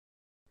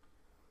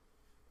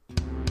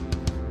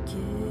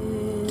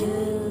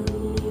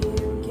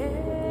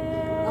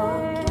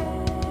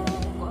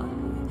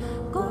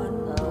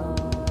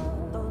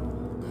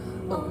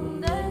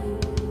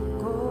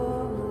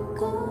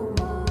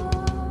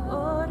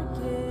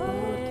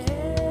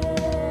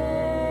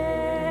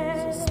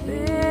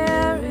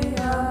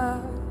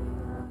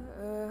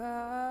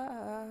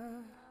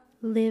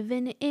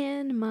Living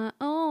in my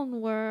own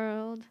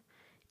world.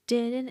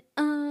 Didn't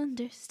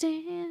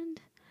understand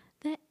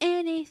that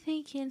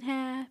anything can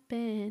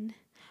happen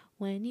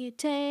when you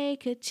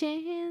take a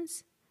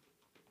chance.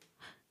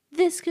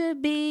 This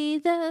could be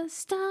the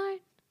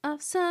start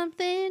of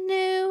something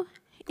new.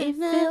 It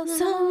feels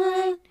so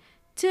right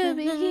to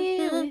be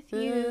here with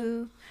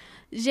you.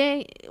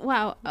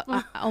 Wow,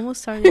 I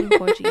almost started in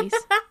Portuguese.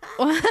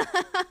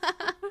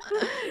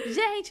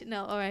 Gente,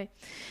 no, all right.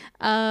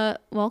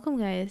 Welcome,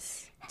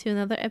 guys, to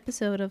another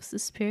episode of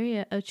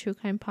Suspiria, a true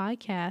crime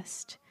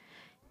podcast.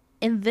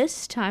 And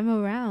this time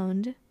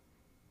around,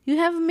 you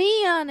have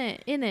me on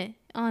it.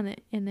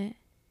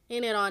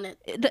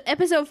 The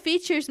episode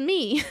features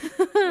me.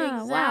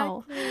 Exactly.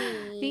 Wow.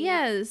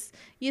 Yes.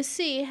 You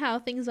see how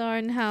things are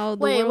and how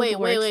the world works.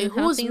 Wait. And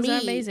how things are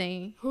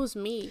amazing. Who's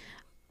me?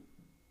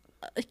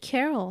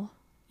 Carol.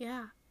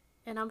 Yeah.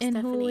 And I'm and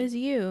Stephanie. And who is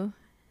you?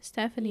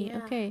 Stephanie. Yeah.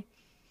 Okay.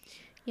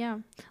 Yeah.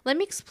 Let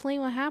me explain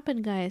what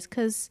happened, guys,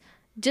 because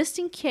just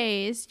in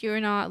case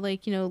you're not,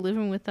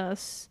 living with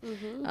us,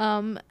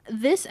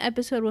 this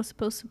episode was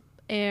supposed to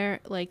air,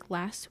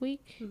 last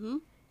week. Mm-hmm.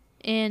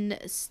 And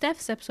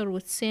Steph's episode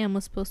with Sam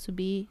was supposed to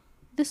be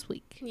this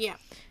week. Yeah.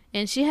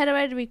 And she had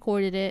already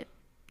recorded it.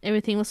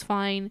 Everything was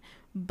fine.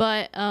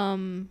 But,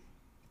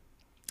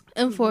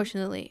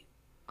 unfortunately,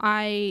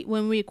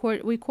 when we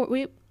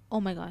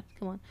oh my God,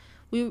 come on.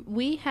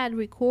 We had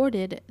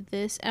recorded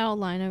this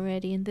outline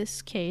already in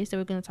this case that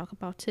we're going to talk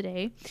about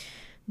today.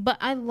 But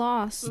I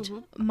lost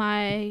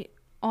my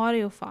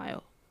audio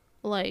file.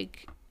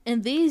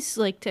 And these,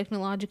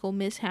 technological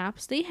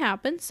mishaps, they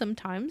happen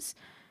sometimes,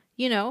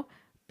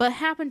 but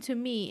happened to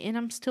me, and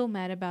I'm still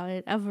mad about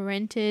it. I've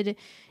rented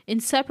in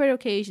separate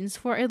occasions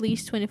for at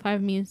least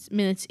 25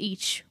 minutes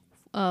each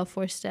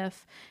for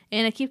Steph.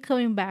 And I keep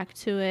coming back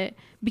to it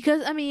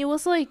because, it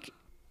was,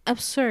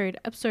 absurd.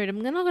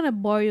 I'm not going to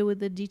bore you with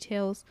the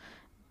details,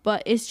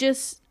 but it's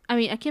just,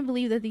 I can't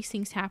believe that these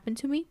things happen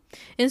to me.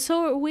 And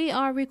so we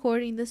are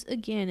recording this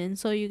again. And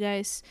so you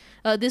guys,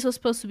 this was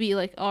supposed to be,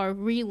 our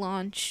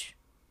relaunch,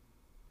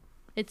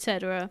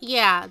 etc.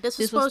 Yeah, this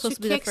was supposed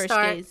to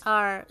kickstart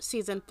our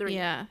season 3.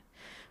 Yeah,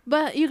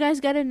 but you guys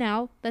got it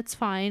now. That's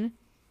fine.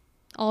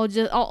 All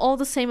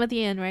the same at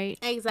the end, right?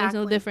 Exactly. There's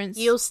no difference.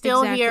 You'll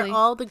still hear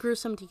all the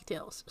gruesome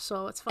details,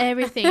 so it's fine.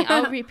 Everything.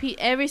 I'll repeat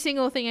every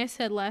single thing I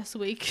said last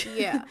week.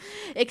 Yeah.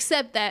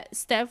 Except that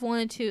Steph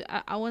wanted to.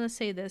 I want to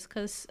say this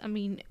because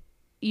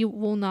you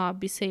will not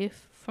be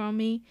safe from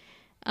me.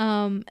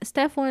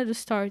 Steph wanted to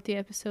start the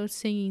episode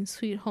singing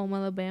 "Sweet Home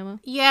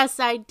Alabama." Yes,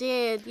 I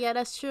did. Yeah,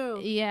 that's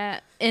true. Yeah,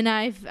 and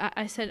I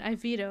said I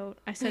vetoed.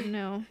 I said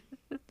no,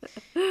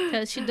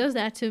 because she does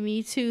that to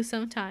me too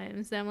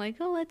sometimes. I'm like,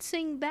 oh, let's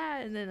sing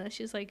that, and then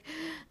she's like,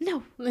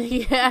 no.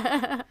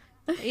 Yeah.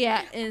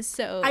 Yeah, and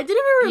so I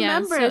didn't even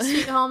remember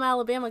 "Sweet Home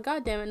Alabama."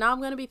 God damn it! Now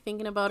I'm gonna be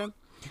thinking about him.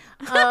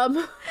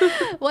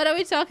 What are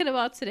we talking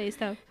about today,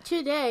 Steph?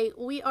 Today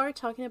we are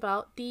talking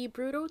about the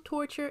brutal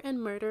torture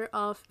and murder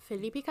of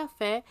Felipe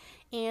Caffé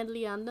and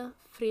Liana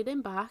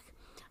Friedenbach.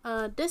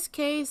 This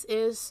case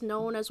is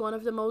known as one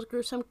of the most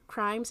gruesome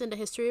crimes in the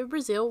history of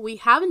Brazil. We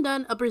haven't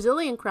done a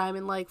Brazilian crime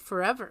in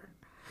forever.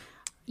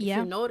 Yeah.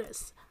 If you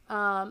notice.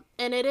 And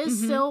it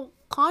is still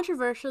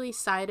controversially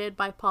cited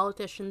by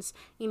politicians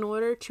in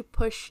order to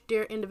push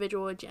their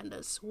individual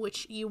agendas,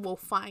 which you will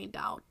find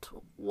out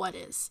what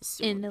is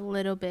soon. In a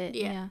little bit.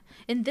 Yeah.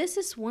 And this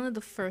is one of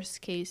the first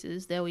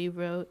cases that we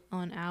wrote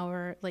on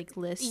our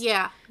list.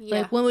 Yeah.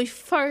 When we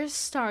first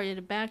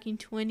started back in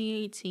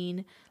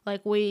 2018,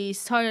 we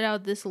started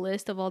out this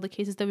list of all the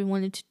cases that we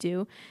wanted to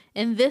do,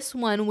 and this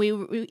one we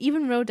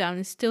even wrote down,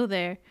 it's still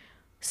there.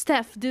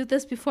 Steph, do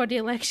this before the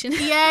election.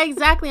 Yeah,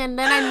 exactly. And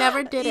then I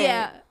never did it.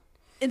 Yeah.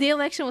 The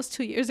election was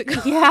 2 years ago.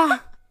 Yeah.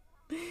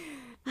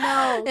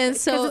 No. And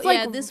so,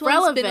 it's this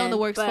relevant, one's been on the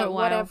works for a while.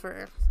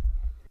 Whatever.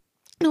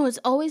 No, it's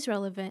always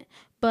relevant.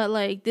 But,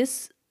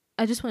 this,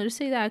 I just wanted to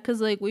say that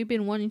because, we've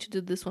been wanting to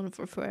do this one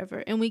for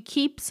forever. And we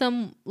keep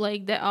some,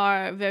 that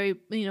are very,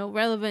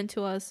 relevant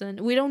to us. And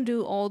we don't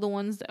do all the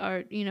ones that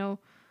are,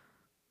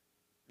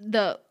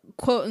 the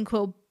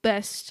quote-unquote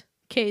best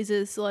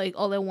cases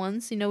all at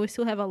once. We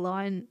still have a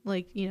lot and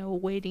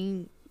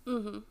waiting.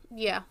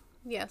 Yeah.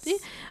 Yes. See?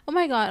 Oh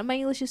my God, my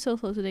English is so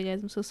slow today,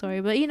 guys. I'm so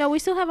sorry, but we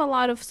still have a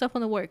lot of stuff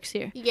on the works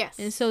here. Yes.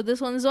 And so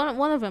this one is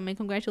one of them. And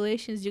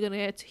congratulations, you're gonna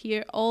get to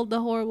hear all the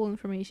horrible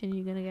information.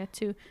 You're gonna get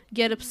to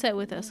get upset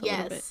with us a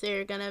little bit. Yes,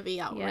 you're gonna be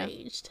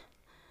outraged.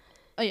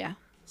 Yeah. Oh yeah.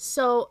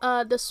 So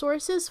the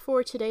sources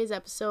for today's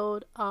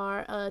episode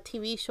are a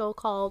TV show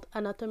called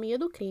Anatomia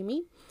do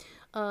Crime,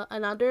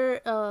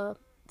 another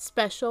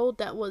special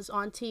that was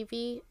on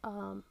TV.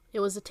 It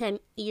was a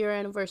 10-year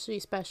anniversary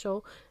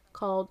special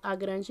called A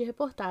Grande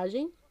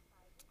Reportagem.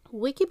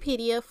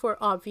 Wikipedia, for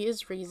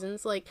obvious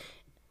reasons.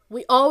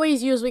 We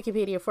always use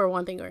Wikipedia for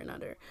one thing or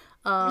another.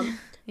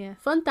 Yeah.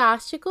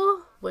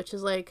 Fantástico, which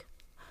is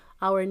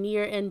our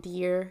near and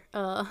dear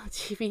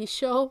TV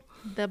show.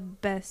 The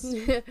best.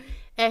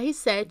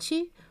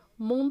 R7,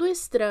 Mundo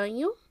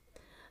Estranho,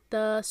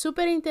 the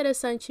Super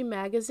Interessante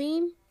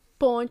Magazine,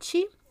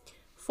 Ponte,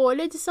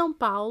 Folha de São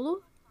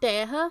Paulo,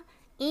 Terra,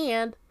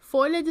 and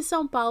Folha de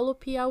São Paulo,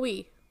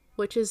 Piauí,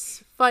 which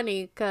is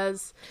funny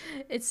because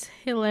It's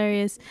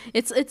hilarious.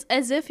 It's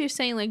as if you're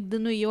saying like the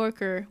New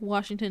Yorker,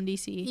 Washington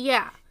D.C.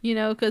 yeah. You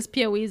know, because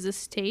Piauí is a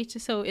state,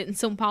 so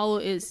São Paulo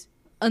is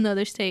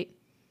another state.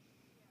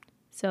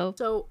 So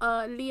So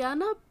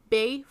Liana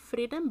Bay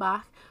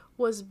Friedenbach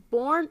was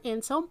born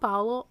in São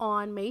Paulo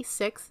on May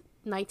 6th,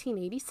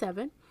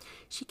 1987.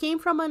 She came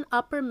from an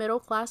upper middle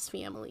class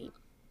family.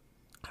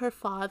 Her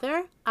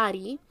father,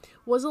 Ari,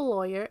 was a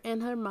lawyer,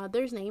 and her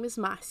mother's name is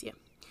Márcia.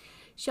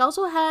 She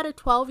also had a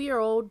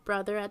 12-year-old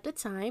brother at the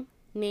time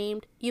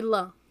named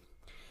Ilan.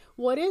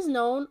 What is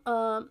known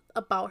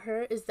about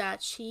her is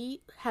that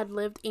she had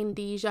lived in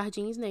the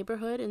Jardins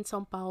neighborhood in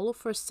São Paulo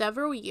for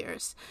several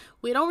years.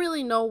 We don't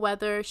really know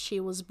whether she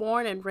was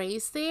born and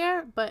raised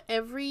there, but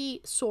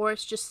every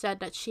source just said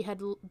that she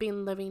had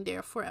been living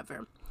there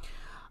forever.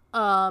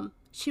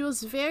 She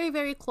was very,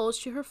 very close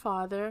to her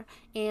father,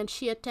 and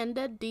she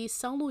attended the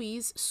São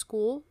Luís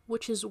school,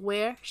 which is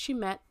where she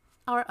met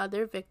our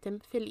other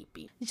victim,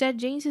 Felipe.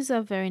 Jardins is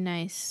a very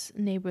nice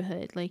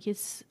neighborhood. Like,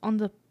 it's on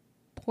the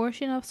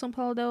portion of São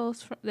Paulo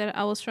that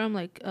I was from,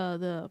 like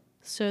the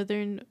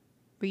southern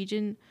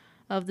region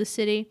of the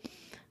city.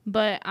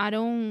 But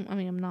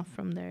I'm not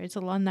from there. It's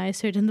a lot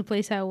nicer than the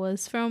place I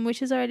was from,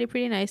 which is already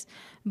pretty nice.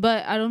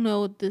 But I don't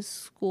know this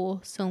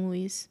school, São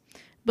Luís.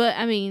 But,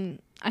 I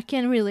mean, I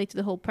can relate to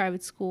the whole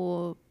private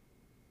school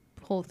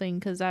whole thing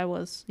because I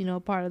was, a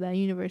part of that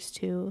universe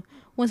too.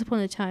 Once upon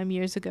a time,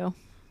 years ago.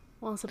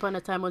 Once upon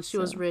a time when she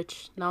was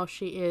rich, now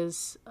she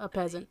is a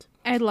peasant.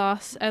 I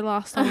lost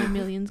all my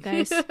millions,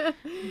 guys.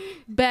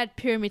 Bad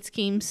pyramid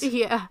schemes.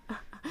 Yeah.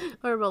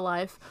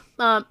 Herbalife.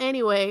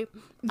 Anyway,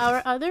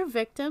 our other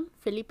victim,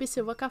 Felipe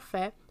Silva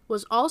Caffé,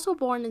 was also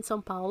born in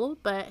São Paulo,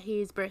 but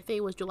his birthday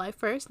was July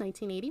 1st,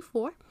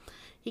 1984.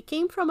 He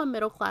came from a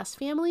middle-class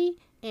family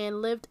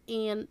and lived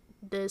in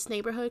this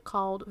neighborhood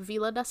called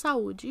Vila da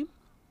Saúde.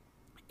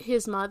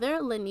 His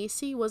mother,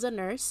 Lenice, was a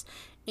nurse,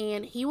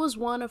 and he was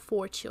one of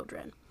 4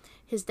 children.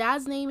 His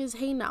dad's name is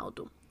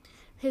Reinaldo.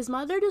 His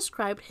mother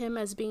described him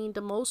as being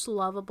the most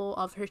lovable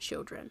of her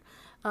children.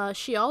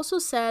 She also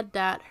said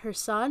that her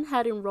son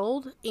had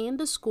enrolled in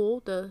the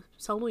school, the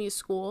São Luís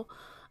school,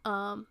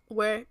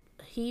 where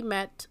he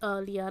met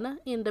Liana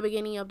in the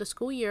beginning of the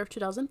school year of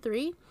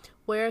 2003,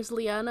 whereas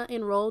Liana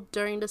enrolled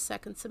during the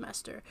second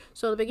semester.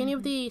 So the beginning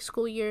of the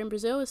school year in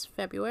Brazil is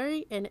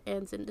February and it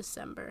ends in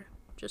December,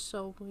 just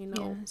so we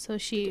know. Yeah, so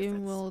she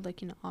enrolled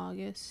like in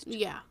August.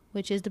 Yeah.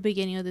 Which is the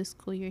beginning of the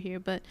school year here.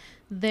 But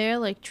there,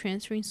 like,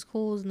 transferring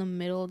schools in the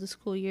middle of the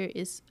school year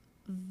is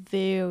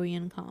very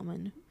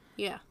uncommon.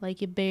 Yeah.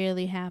 Like, it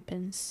barely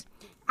happens.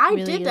 I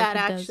really, did that,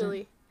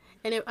 actually.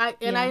 And I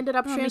ended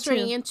up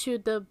transferring me into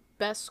the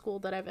best school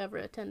that I've ever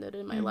attended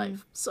in my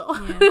life. So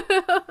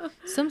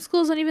some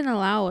schools don't even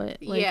allow it.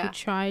 Like, you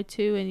try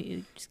to and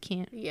you just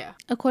can't. Yeah.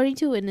 According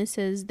to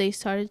witnesses, they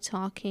started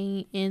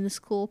talking in the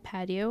school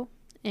patio,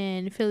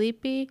 and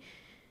Felipe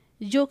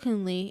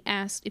jokingly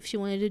asked if she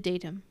wanted to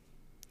date him.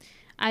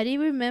 Ari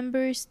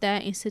remembers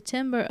that in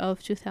September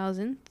of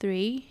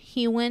 2003,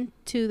 he went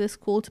to the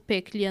school to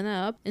pick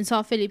Liana up and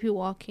saw Felipe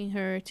walking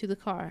her to the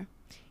car.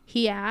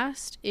 He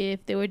asked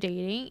if they were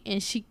dating,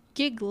 and she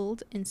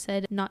giggled and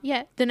said, "Not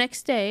yet." The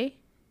next day,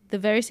 the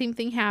very same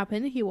thing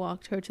happened. He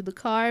walked her to the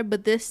car,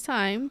 but this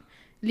time,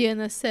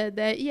 Liana said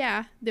that,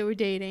 yeah, they were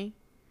dating.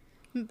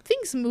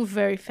 Things move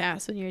very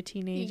fast when you're a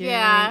teenager.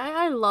 Yeah,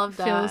 right? I love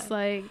that. Feels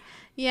like,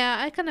 yeah,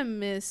 I kind of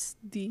miss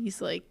these,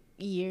 like,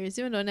 years,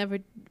 even though I never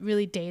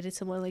really dated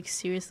someone, like,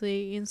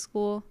 seriously in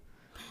school.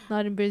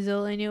 Not in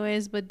Brazil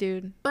anyways, but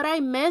dude. But I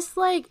miss,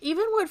 like,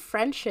 even with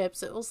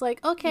friendships, it was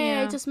like,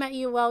 okay, I just met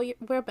you, well,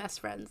 we're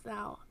best friends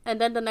now.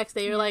 And then the next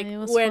day you're like,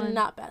 we're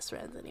not best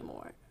friends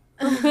anymore.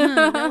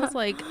 That was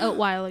like a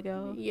while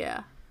ago.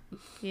 Yeah.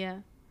 Yeah.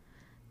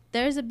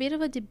 There's a bit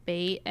of a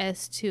debate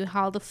as to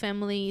how the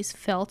families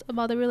felt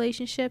about the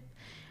relationship.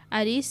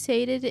 Ari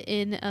stated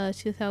in a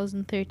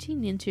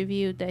 2013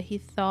 interview that he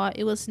thought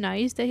it was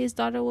nice that his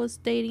daughter was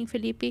dating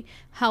Felipe.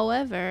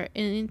 However,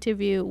 in an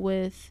interview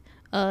with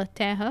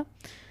Terra,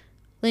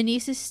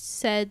 Lenice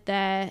said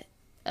that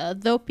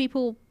though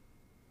people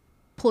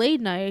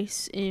played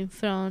nice in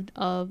front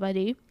of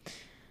Ari,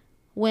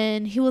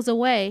 when he was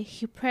away,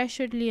 he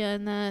pressured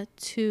Liana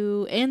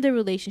to end the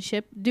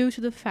relationship due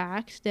to the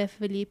fact that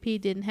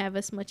Felipe didn't have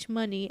as much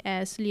money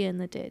as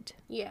Liana did.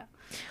 Yeah.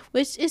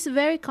 Which is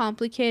very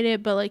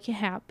complicated, but, like, it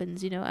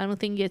happens, I don't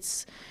think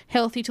it's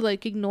healthy to,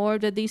 like, ignore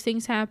that these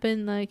things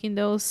happen, like, in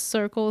those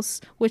circles,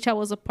 which I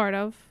was a part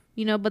of,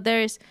 but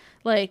there's,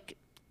 like,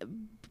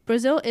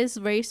 Brazil is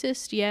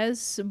racist,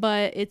 yes,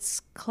 but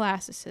it's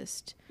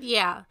classicist.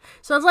 Yeah.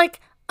 So it's, like,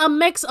 a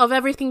mix of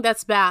everything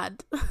that's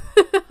bad.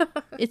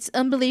 It's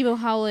unbelievable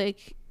how,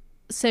 like,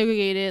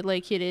 segregated,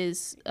 like, it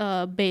is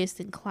based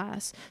in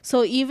class.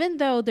 So even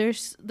though they're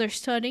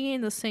studying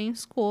in the same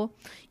school,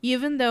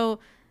 even though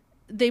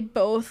they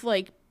both,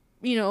 like,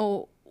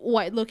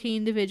 white looking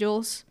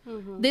individuals,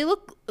 they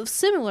look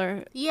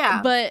similar.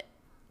 Yeah. But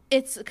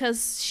it's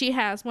because she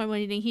has more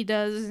money than he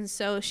does, and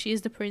so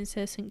she's the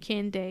princess and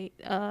can date,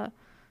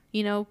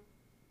 you know,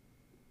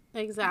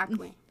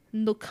 Exactly.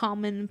 the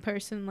common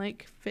person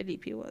like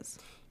Felipe was.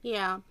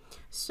 Yeah.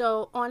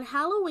 So on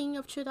Halloween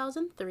of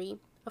 2003,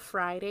 a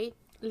Friday,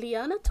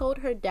 Liana told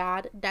her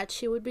dad that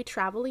she would be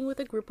traveling with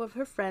a group of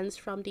her friends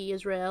from the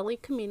Israeli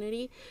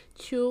community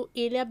to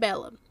Ilha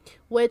Bella,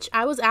 which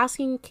I was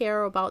asking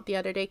Carol about the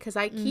other day because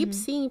I keep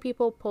seeing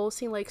people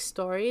posting like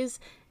stories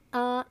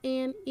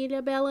in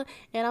Ilha Bella,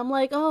 and I'm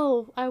like,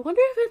 oh, I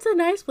wonder if it's a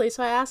nice place.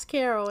 So I asked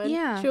Carol, and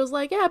Yeah. she was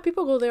like, yeah,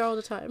 people go there all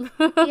the time.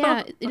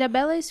 Yeah,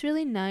 Ilhabela is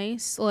really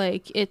nice.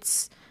 Like,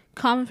 it's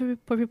common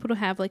for people to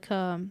have like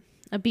a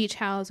beach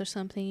house or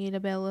something in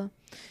Ilhabela.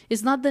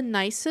 It's not the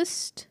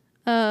nicest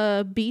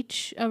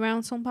beach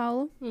around São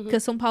Paulo,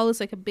 because São Paulo is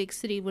like a big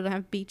city. We don't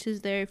have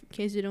beaches there, in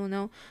case you don't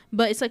know.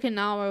 But it's like an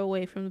hour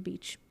away from the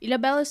beach.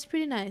 Ilhabela is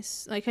pretty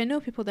nice. Like, I know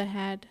people that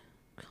had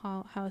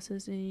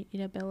houses in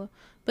Ilhabela,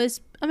 but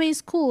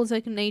it's cool. It's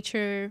like a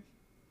nature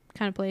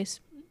kind of place.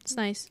 It's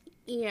nice.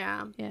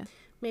 Yeah. Yeah.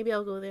 Maybe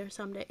I'll go there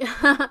someday.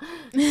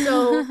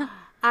 So,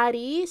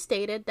 Ari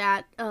stated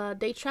that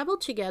they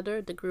traveled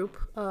together, the group,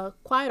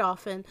 quite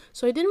often,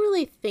 so he didn't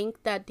really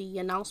think that the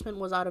announcement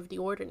was out of the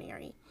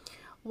ordinary.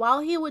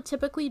 While he would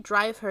typically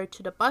drive her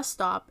to the bus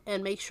stop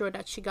and make sure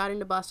that she got in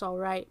the bus all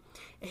right,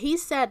 he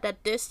said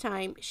that this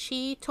time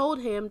she told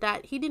him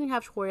that he didn't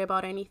have to worry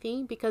about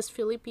anything because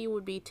Felipe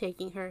would be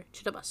taking her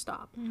to the bus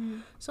stop.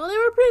 So they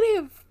were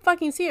pretty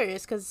fucking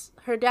serious because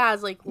her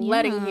dad's like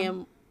letting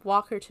him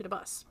walk her to the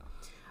bus.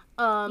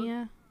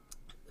 Yeah.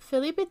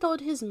 Felipe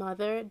told his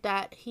mother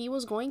that he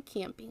was going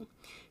camping.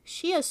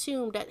 She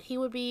assumed that he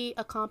would be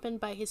accompanied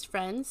by his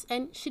friends,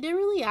 and she didn't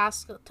really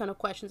ask a ton of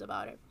questions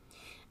about it.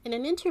 In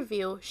an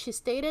interview, she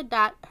stated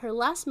that her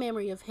last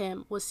memory of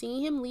him was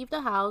seeing him leave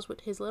the house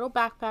with his little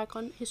backpack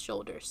on his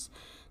shoulders.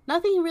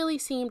 Nothing really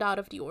seemed out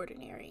of the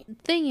ordinary.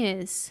 Thing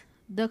is,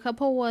 the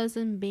couple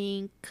wasn't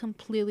being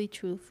completely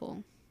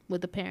truthful with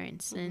the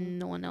parents and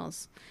no one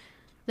else.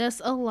 There's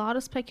a lot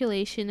of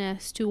speculation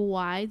as to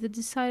why they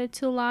decided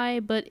to lie,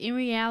 but in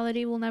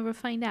reality, we'll never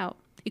find out.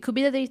 It could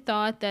be that they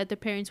thought that the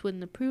parents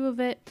wouldn't approve of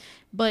it,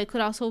 but it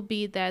could also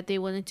be that they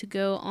wanted to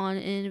go on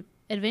an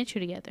adventure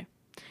together.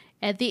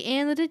 At the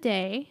end of the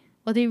day,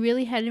 what they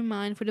really had in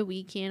mind for the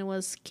weekend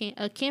was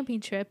a camping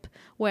trip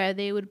where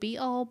they would be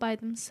all by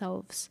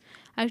themselves.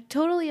 I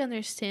totally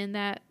understand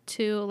that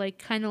too, like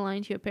kind of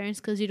lying to your parents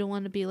because you don't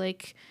want to be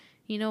like,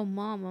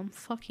 Mom, I'm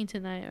fucking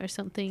tonight or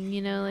something.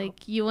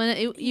 Like you want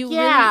to,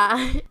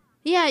 Yeah.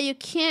 Yeah, you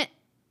can't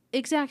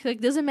exactly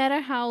like doesn't matter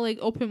how like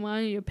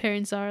open-minded your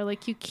parents are,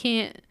 like you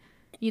can't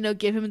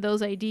give him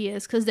those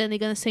ideas because then they're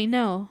gonna say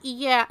no.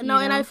 Yeah, no,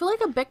 and I feel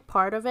like a big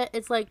part of it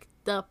is like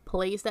the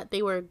place that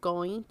they were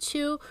going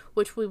to,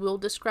 which we will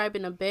describe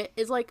in a bit,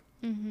 is like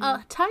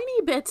a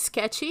tiny bit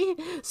sketchy.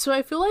 So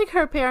I feel like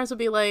her parents would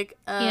be like,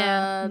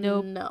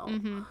 nope.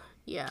 No.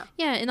 Yeah.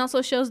 Yeah, and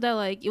also shows that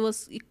like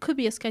it could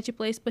be a sketchy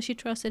place, but she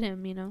trusted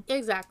him,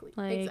 Exactly.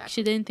 Like exactly.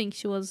 she didn't think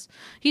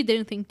he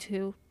didn't think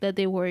too that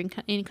they were in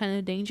any kind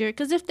of danger,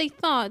 because if they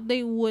thought,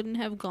 they wouldn't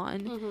have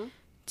gone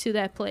to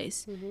that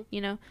place,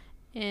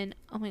 And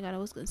oh my god, I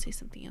was gonna say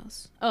something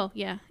else. Oh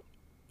yeah,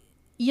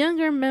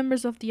 younger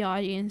members of the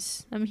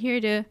audience, I'm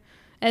here to,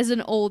 as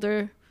an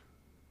older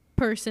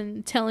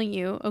person, telling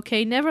you,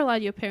 okay, never lie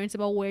to your parents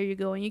about where you're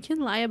going. You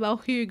can lie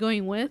about who you're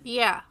going with.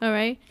 Yeah. All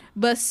right.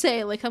 But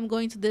say, like, I'm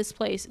going to this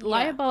place.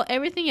 Lie about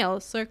everything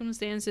else,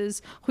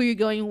 circumstances, who you're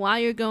going, why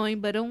you're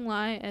going, but don't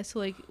lie as to,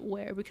 like,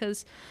 where,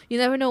 because you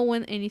never know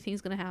when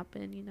anything's going to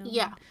happen,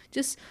 Yeah.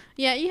 Just,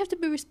 you have to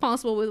be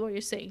responsible with what you're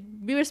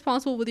saying. Be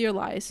responsible with your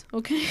lies,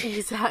 okay?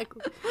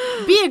 Exactly.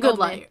 Be a good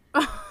liar.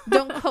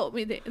 Don't quote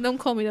me. Don't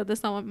quote me, though.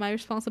 That's not my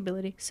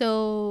responsibility.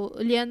 So,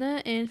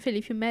 Liana and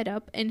Felipe met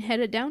up and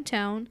headed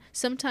downtown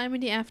sometime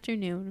in the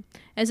afternoon.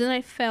 As the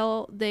night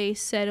fell, they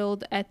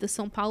settled at the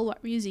São Paulo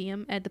Art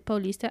Museum at the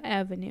Paulista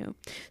Avenue.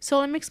 So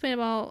let me explain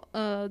about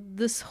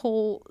this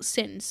whole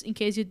sentence in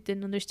case you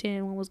didn't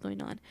understand what was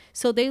going on.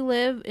 So they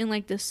live in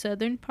like the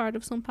southern part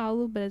of São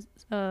Paulo, but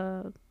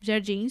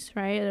Jardins,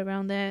 right,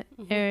 around that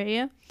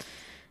area.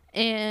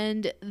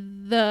 And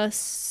the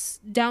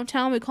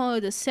downtown, we call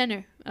it the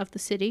center of the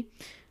city,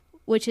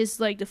 which is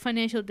like the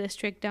financial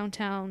district,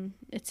 downtown,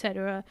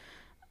 etc.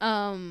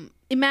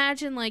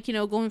 Imagine like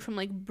going from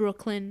like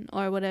Brooklyn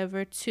or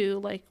whatever to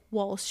like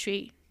Wall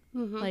Street,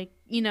 like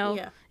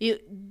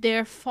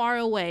they're far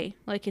away,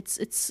 like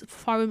it's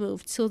far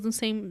removed, still in the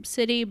same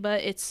city,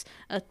 but it's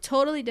a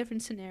totally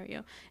different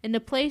scenario. And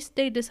the place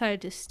they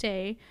decided to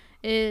stay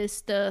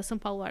is the São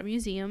Paulo Art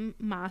Museum,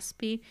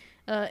 MASP,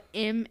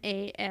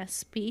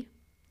 MASP.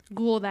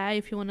 Google that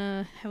if you want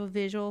to have a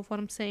visual of what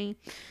I'm saying.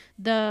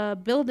 The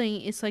building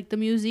is like, the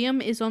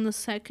museum is on the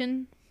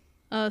second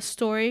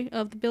story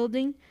of the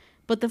building,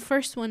 but the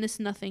first one is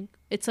nothing.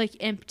 It's like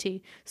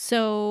empty.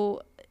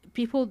 So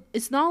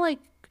it's not like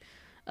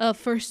a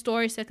first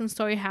story, second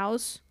story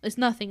house. It's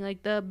nothing.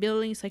 Like the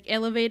building is like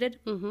elevated.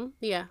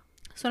 Yeah.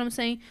 That's what I'm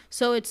saying.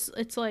 So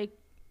it's like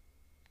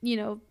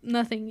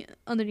nothing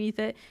underneath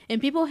it. And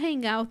people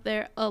hang out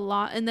there a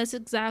lot, and that's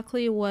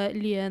exactly what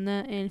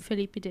Liana and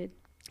Felipe did.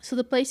 So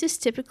the place is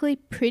typically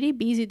pretty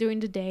busy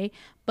during the day,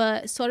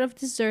 but sort of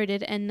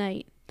deserted at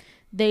night.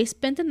 They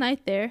spent the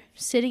night there,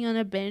 sitting on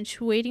a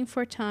bench, waiting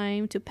for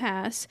time to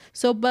pass,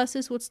 so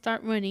buses would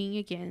start running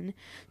again.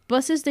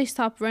 Buses, they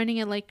stopped running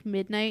at like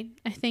midnight,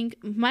 I think.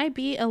 Might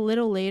be a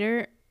little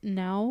later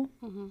now,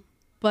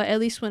 but at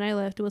least when I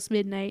left, it was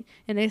midnight,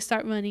 and they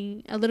start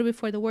running a little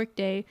before the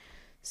workday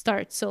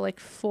starts, so like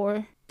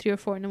 3 or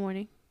 4 in the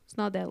morning. It's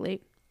not that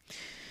late.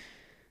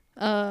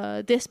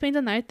 They spent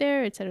the night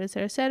there, etc.,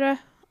 etc., etc.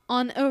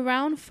 On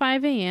around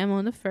 5 a.m.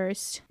 on the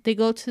 1st, they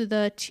go to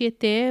the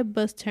Tietê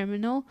bus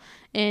terminal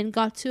and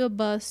got to a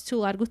bus to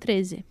Largo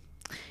 13.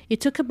 It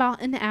took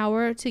about an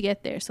hour to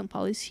get there. São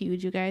Paulo is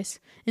huge, you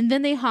guys. And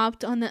then they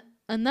hopped on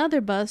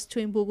another bus to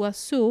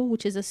Embu-Guaçu,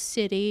 which is a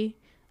city,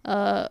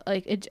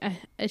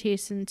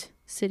 adjacent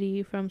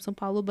city from São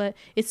Paulo, but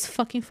it's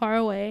fucking far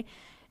away.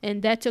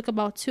 And that took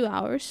about 2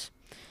 hours.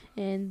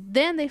 And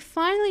then they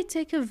finally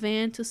take a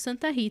van to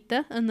Santa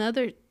Rita,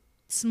 another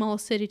small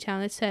city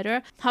town,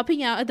 etc.,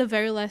 hopping out at the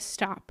very last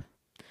stop.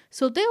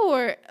 So they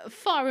were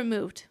far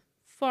removed.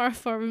 Far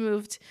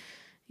removed.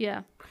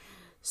 Yeah.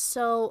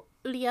 So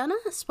Liana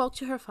spoke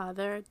to her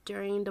father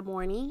during the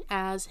morning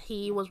as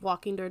he was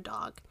walking their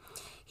dog.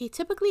 He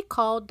typically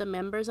called the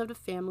members of the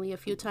family a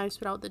few times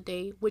throughout the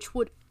day, which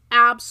would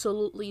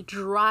absolutely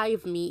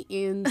drive me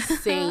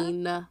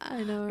insane.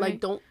 I know, right? Like,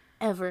 don't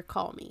ever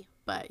call me,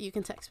 but you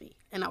can text me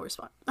and I'll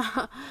respond.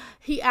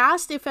 He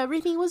asked if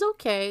everything was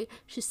okay.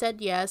 She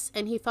said yes,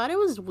 and he thought it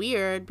was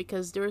weird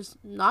because there was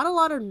not a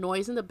lot of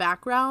noise in the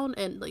background,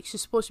 and like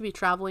she's supposed to be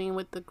traveling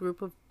with a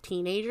group of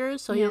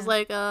teenagers, so he was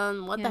like,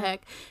 what the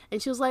heck?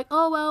 And she was like,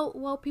 oh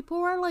well people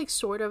were like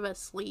sort of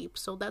asleep,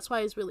 so that's why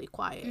it's really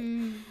quiet.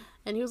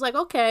 And he was like,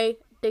 okay.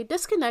 They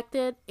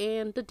disconnected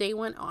and the day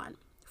went on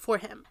for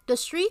him. The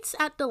streets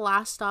at the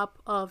last stop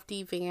of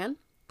the van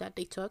that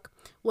they took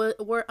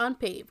were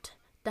unpaved.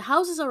 The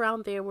houses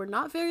around there were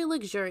not very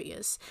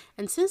luxurious,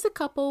 and since the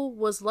couple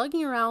was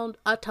lugging around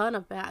a ton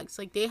of bags,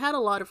 like they had a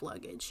lot of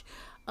luggage,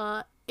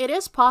 it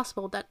is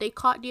possible that they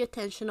caught the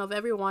attention of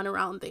everyone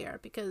around there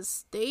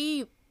because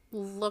they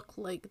looked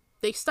like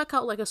they stuck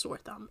out like a sore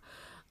thumb.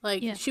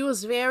 Like, she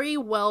was very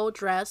well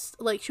dressed.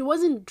 Like, she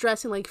wasn't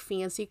dressed in like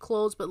fancy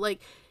clothes, but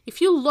like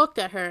if you looked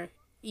at her,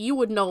 you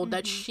would know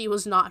that she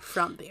was not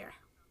from there.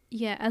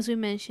 Yeah, as we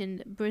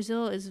mentioned,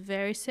 Brazil is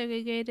very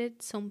segregated.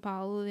 São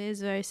Paulo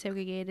is very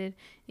segregated.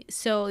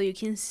 So you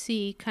can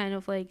see kind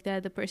of like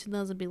that the person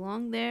doesn't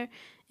belong there.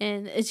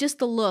 And it's just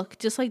the look,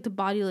 just like the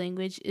body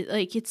language.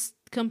 It's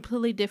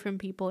completely different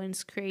people, and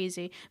it's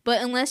crazy.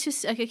 But unless you,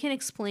 I can't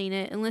explain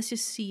it unless you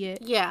see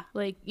it. Yeah.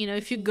 Like,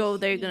 if you go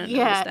there, you're going to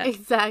notice that. Yeah,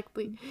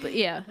 exactly. But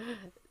yeah.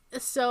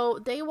 So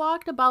they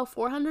walked about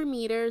 400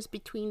 meters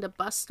between the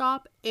bus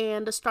stop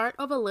and the start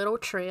of a little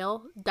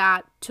trail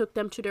that took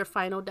them to their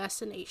final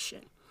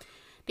destination.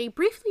 They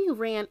briefly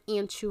ran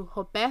into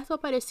Roberto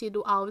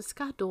Aparecido Alves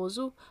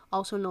Cardoso,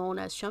 also known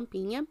as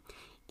Champinha,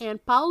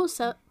 and Paulo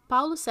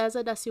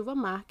César da Silva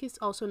Marques,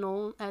 also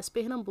known as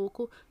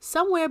Pernambuco,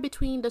 somewhere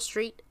between the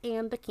street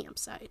and the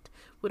campsite.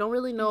 We don't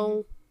really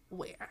know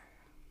where.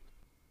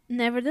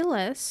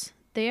 Nevertheless,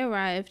 they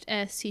arrived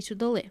at Sítio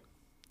do Lê.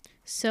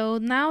 So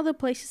now the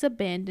place is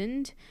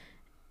abandoned.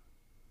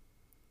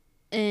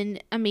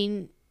 And, I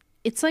mean,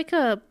 it's like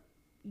a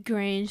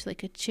grange,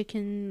 like a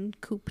chicken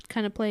coop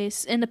kind of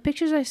place. And the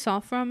pictures I saw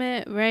from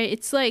it, right,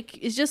 it's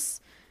like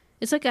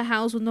a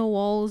house with no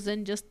walls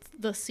and just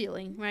the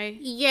ceiling, right?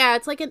 Yeah,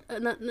 it's like an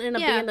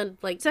abandoned,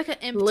 like, it's like an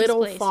empty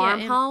little place.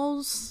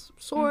 farmhouse,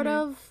 sort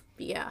of.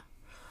 Yeah.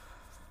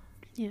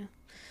 Yeah.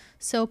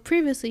 So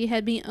previously it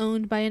had been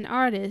owned by an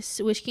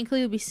artist, which can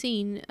clearly be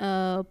seen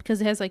because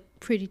it has like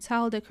pretty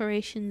tile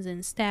decorations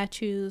and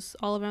statues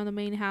all around the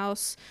main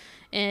house.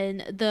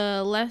 And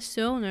the last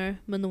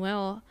owner,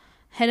 Manuel,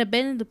 had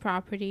abandoned the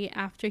property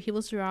after he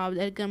was robbed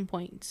at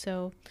gunpoint.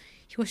 So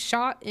he was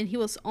shot and he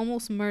was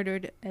almost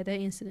murdered at that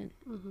incident.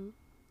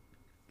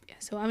 Yeah,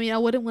 so I mean, I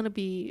wouldn't want to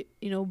be,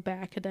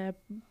 back at that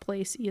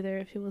place either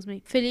if it was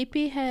me.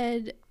 Felipe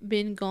had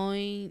been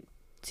going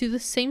to the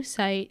same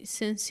site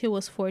since he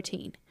was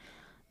 14.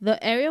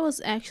 The area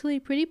was actually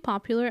pretty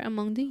popular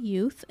among the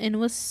youth and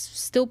was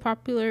still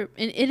popular,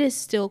 and it is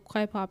still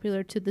quite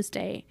popular to this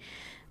day.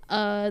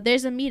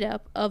 There's a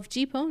meetup of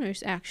Jeep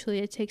owners, actually.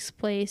 It takes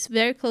place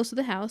very close to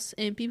the house,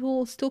 and people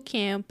will still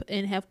camp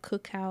and have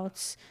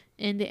cookouts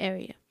in the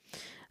area.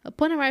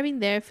 Upon arriving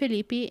there,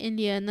 Felipe and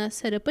Liana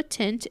set up a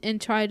tent and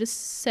tried to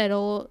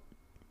settle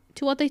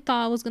to what they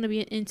thought was going to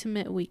be an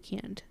intimate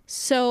weekend.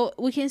 So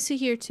we can see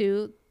here,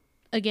 too,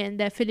 again,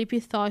 that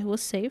Felipe thought he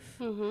was safe.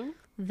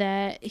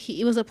 That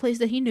it was a place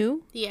that he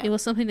knew. Yeah. It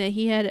was something that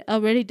he had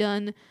already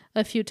done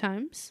a few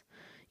times,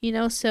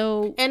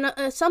 so. And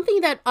something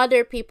that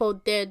other people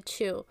did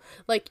too.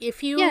 Like,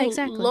 if you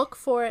look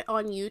for it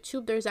on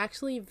YouTube, there's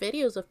actually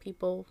videos of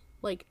people,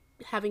 like,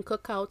 having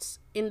cookouts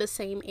in the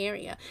same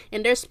area.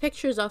 And there's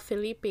pictures of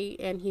Felipe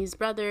and his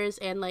brothers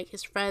and like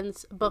his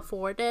friends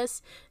before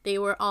this. They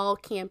were all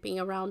camping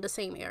around the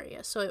same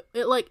area. So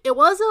it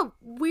was a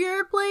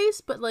weird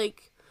place, but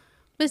like,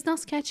 but it's not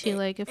sketchy.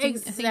 Like, I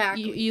think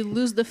you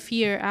lose the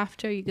fear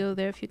after you go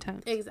there a few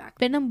times.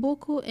 Exactly.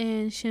 Pernambuco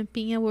and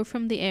Champinha were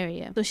from the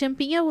area. So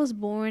Champinha was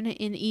born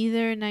in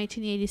either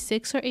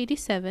 1986 or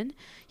 87.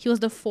 He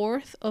was the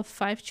fourth of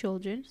 5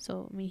 children.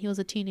 So, I mean, he was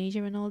a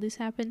teenager when all this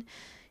happened.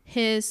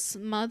 His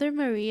mother,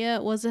 Maria,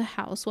 was a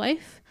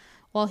housewife,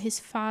 while his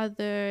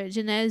father,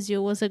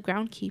 Genesio, was a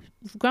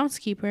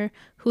groundskeeper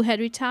who had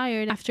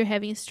retired after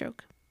having a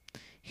stroke.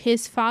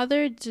 His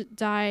father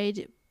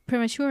died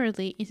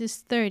prematurely in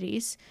his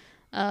 30s,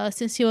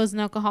 since he was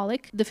an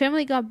alcoholic. The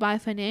family got by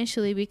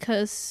financially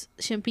because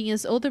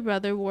Champinha's older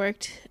brother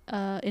worked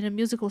in a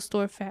musical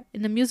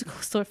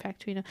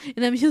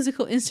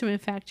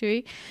instrument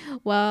factory,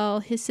 while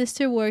his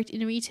sister worked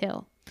in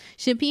retail.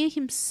 Champinha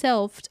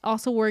himself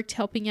also worked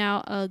helping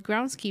out a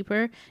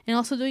groundskeeper and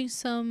also doing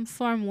some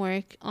farm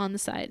work on the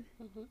side.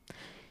 Mm-hmm.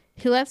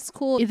 He left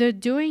school either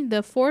during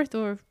the 4th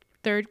or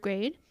 3rd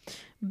grade,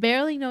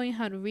 barely knowing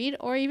how to read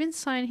or even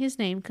sign his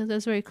name, because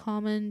that's very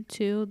common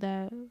too,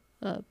 that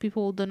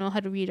people don't know how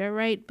to read or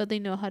write, but they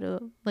know how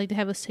to, like, they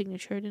have a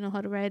signature, they know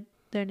how to write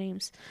their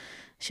names.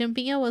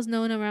 Champinha was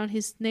known around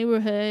his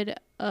neighborhood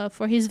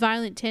for his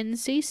violent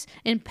tendencies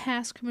and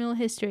past criminal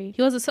history.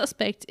 He was a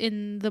suspect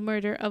in the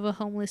murder of a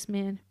homeless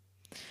man.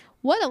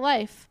 What a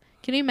life.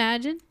 Can you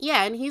imagine?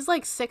 Yeah, and he's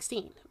like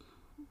 16.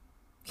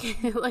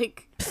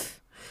 Like,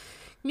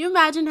 can you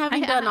imagine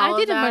having done all of that? I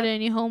didn't murder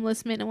any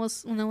homeless men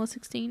when I was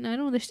 16. I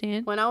don't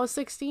understand. When I was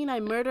 16, I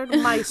murdered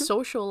my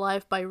social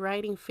life by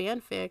writing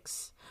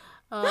fanfics.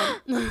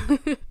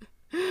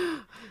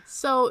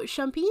 So,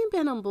 Champinha and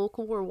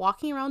Pernambuco were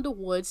walking around the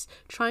woods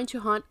trying to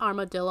hunt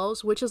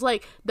armadillos, which is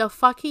like the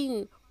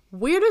fucking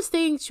weirdest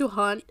thing to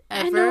hunt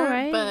ever. I know,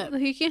 right? But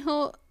like, you can't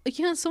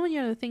hunt so many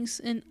other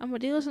things, and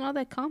armadillos are not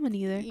that common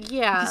either.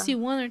 Yeah. You can see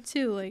one or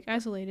two, like,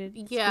 isolated.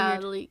 It's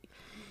weird. Like,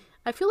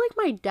 I feel like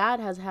my dad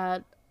has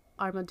had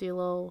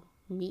armadillo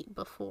meat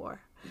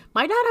before.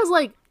 My dad has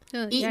like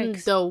eaten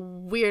the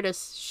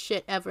weirdest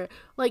shit ever.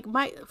 Like,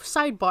 my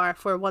sidebar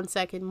for 1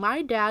 second,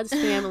 my dad's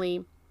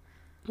family,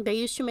 they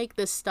used to make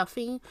this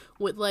stuffing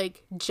with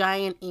like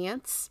giant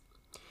ants,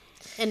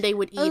 and they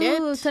would eat it. And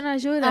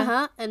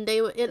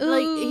they would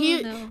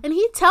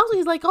he tells me,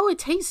 he's like, oh, it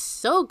tastes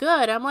so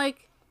good. I'm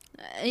like,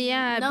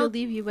 yeah, I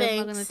believe you, but I'm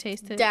not gonna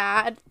taste it,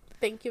 Dad.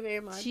 Thank you very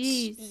much.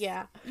 Jeez.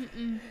 Yeah.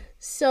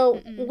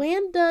 So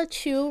when the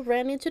two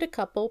ran into the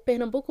couple,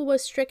 Pernambuco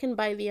was stricken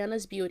by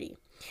Liana's beauty,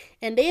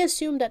 and they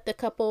assumed that the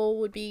couple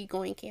would be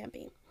going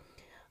camping.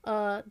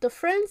 The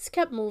friends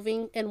kept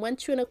moving and went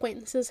to an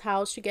acquaintance's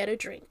house to get a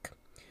drink.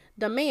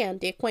 The man,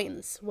 the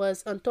acquaintance,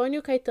 was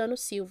Antonio Caetano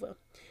Silva.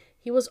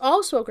 He was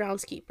also a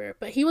groundskeeper,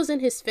 but he was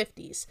in his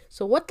 50s.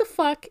 So what the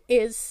fuck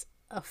is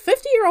a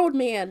 50-year-old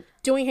man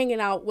doing hanging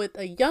out with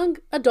a young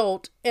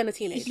adult and a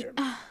teenager?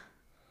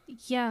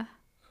 Yeah.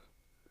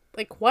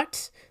 Like,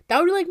 what? That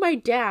would be like my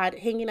dad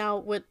hanging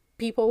out with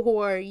people who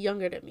are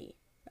younger than me.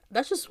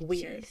 That's just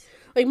weird. Jeez.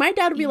 Like, my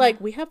dad would be like,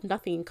 we have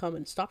nothing in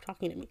common. Stop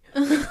talking to me.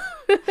 Like,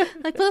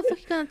 what the fuck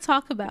are you gonna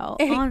talk about,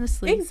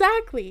 honestly?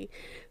 Exactly.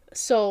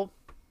 So,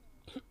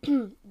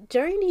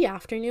 during the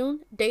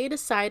afternoon, they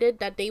decided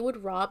that they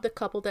would rob the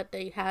couple that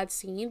they had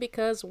seen,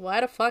 because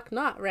why the fuck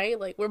not, right?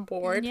 Like, we're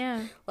bored.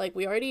 Yeah. Like,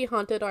 we already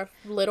hunted our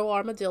little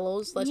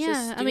armadillos. Let's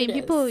just do this.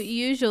 People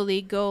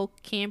usually go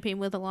camping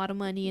with a lot of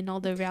money and all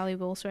their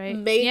valuables, right?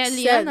 Makes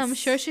sense. Liana, I'm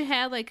sure she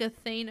had like a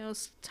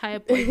Thanos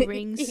type like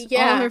rings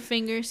all her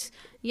fingers.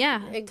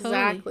 Yeah,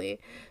 exactly. Totally.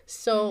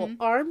 So,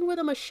 armed with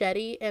a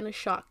machete and a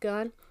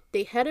shotgun,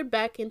 they headed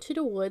back into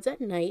the woods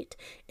at night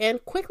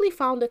and quickly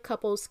found the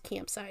couple's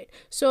campsite.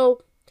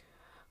 So,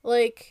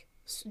 like,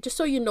 just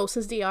so you know,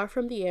 since they are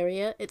from the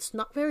area, it's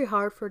not very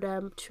hard for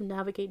them to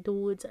navigate the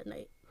woods at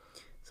night.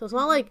 So it's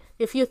not like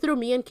if you threw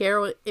me and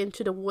Carol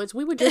into the woods,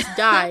 we would just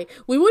die.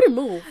 We wouldn't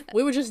move.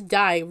 We would just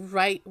die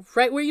right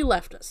where you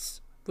left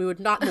us. We would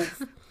not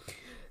move.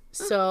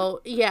 So,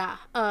 yeah.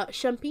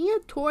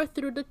 Champinha tore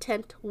through the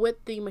tent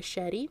with the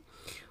machete,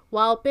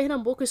 while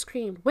Pernambuco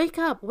screamed, "Wake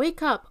up,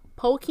 wake up,"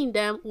 poking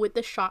them with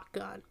the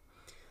shotgun.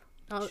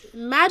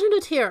 Imagine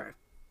the terror.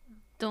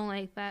 Don't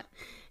like that.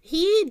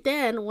 He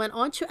then went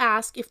on to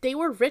ask if they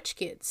were rich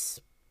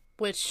kids,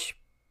 which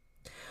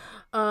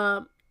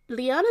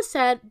Liana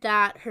said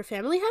that her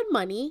family had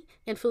money,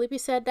 and Felipe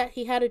said that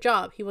he had a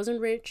job. He wasn't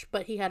rich,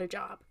 but he had a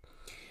job.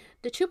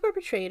 The two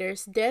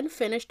perpetrators then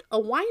finished a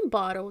wine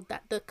bottle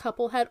that the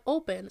couple had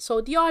opened. So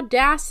the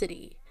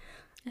audacity.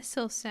 That's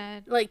so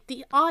sad. Like,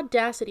 the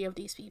audacity of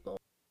these people.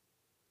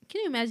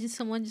 Can you imagine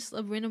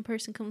a random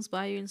person comes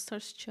by you and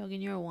starts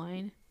chugging your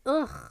wine?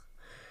 Ugh.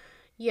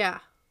 Yeah.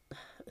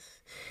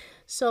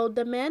 So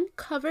the men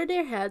covered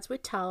their heads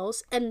with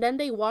towels, and then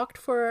they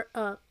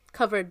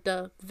covered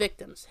the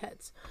victims'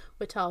 heads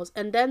with towels,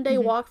 and then they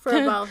walk for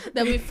about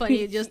that'd be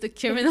funny. Just the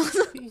criminals.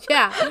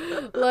 yeah,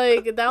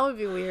 like that would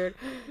be weird.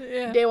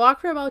 Yeah. They walked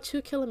for about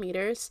 2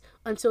 kilometers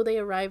until they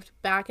arrived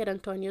back at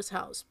Antonio's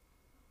house.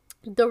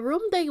 The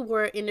room they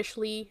were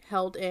initially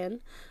held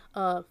in,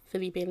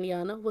 Felipe and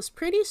Liana, was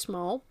pretty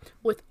small,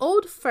 with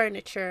old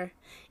furniture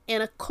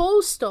and a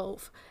coal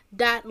stove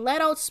that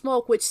let out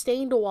smoke which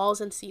stained the walls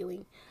and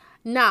ceiling.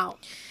 Now,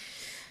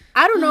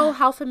 I don't know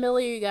how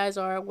familiar you guys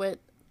are with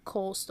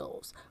coal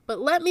stoves, but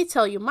let me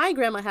tell you, my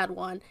grandma had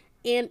one,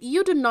 and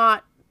you do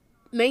not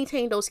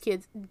maintain those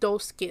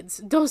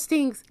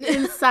things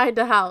inside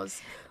the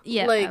house.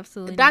 Yeah, like,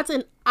 absolutely. That's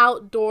an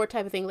outdoor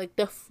type of thing. Like,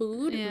 the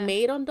food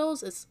made on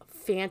those is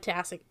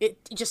fantastic. It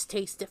just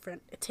tastes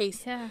different. It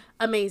tastes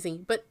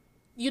amazing. But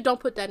you don't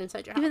put that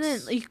inside your house. Even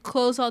then, you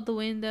close all the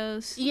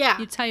windows. Yeah.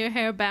 You tie your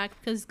hair back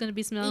because it's gonna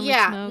be smelling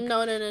like smoke.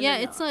 No. Yeah,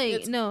 it's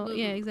like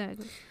yeah,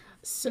 exactly.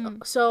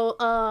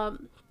 So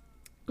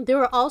there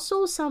were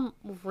also some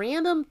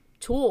random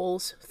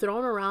tools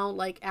thrown around,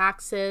 like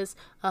axes,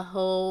 a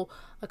hoe,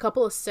 a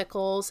couple of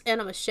sickles,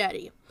 and a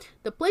machete.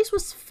 The place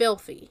was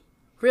filthy,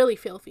 really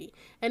filthy,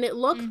 and it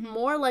looked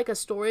more like a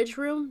storage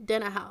room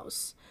than a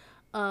house.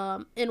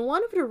 In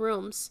one of the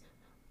rooms,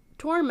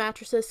 torn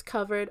mattresses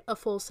covered a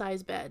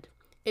full-size bed.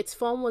 Its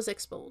foam was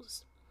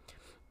exposed.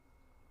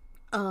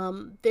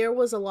 There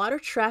was a lot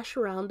of trash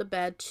around the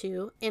bed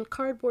too, and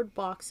cardboard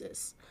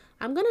boxes.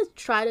 I'm gonna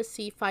try to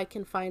see if I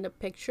can find a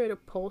picture to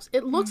post.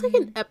 It looks like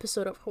an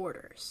episode of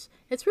Hoarders.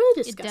 It's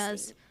really disgusting. It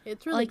does.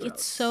 It's really gross.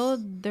 It's so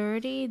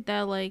dirty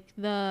that like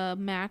the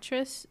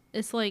mattress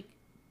is like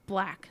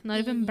black, not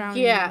even brown.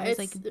 Yeah, anymore. It's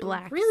like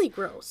black. Really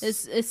gross.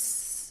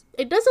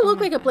 It doesn't look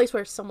like a place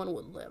where someone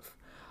would live.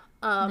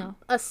 No.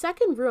 A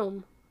second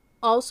room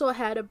also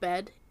had a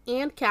bed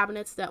and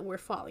cabinets that were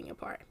falling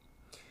apart.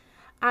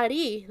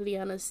 Ari,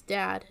 Liana's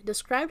dad,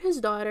 described his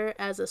daughter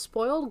as a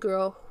spoiled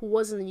girl who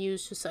wasn't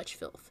used to such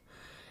filth.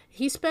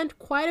 He spent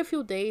quite a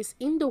few days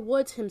in the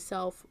woods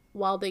himself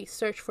while they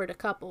searched for the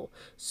couple,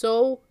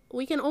 so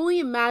we can only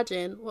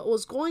imagine what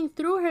was going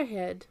through her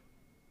head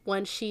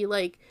when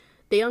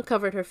they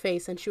uncovered her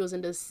face and she was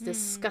in this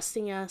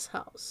disgusting ass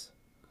house.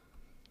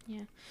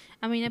 Yeah.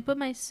 I mean, I put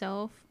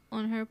myself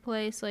on her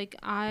place. Like,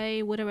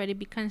 I would already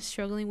be kind of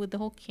struggling with the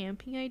whole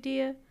camping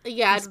idea.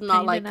 Yeah, I do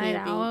not like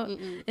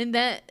camping. And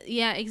that,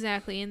 yeah,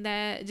 exactly. And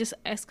that just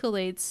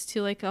escalates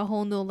to like a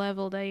whole new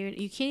level that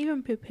you can't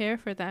even prepare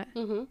for that.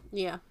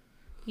 Yeah.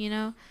 You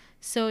know?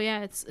 So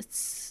yeah,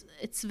 it's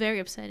very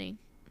upsetting.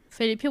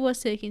 Felipe was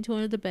taken to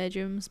one of the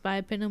bedrooms by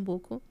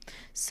Pernambuco.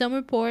 Some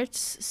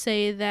reports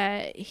say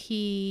that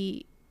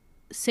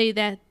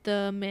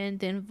the man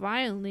then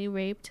violently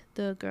raped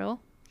the girl,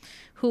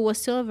 who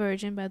was still a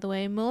virgin, by the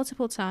way,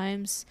 multiple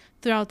times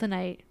throughout the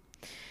night.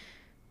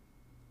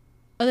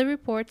 Other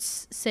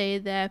reports say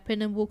that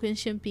Pernambuco and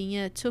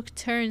Champinha took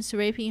turns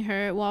raping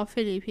her while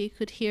Felipe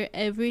could hear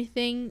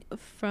everything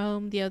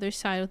from the other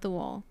side of the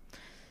wall.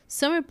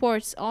 Some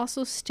reports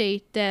also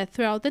state that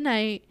throughout the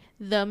night,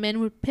 the men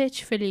would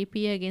pitch Felipe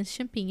against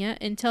Champinha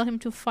and tell him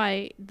to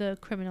fight the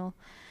criminal.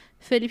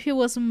 Felipe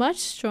was much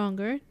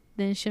stronger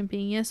than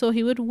Champinha, so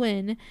he would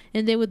win,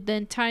 and they would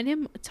then tie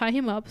him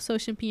up so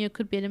Champinha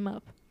could beat him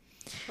up.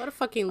 What a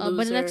fucking loser.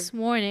 But the next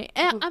morning,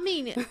 I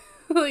mean,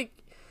 like,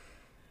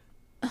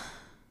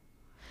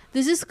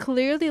 this is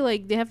clearly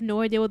like they have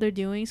no idea what they're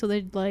doing, so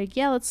they're like,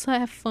 yeah, let's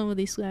have fun with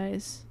these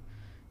guys.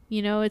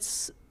 You know,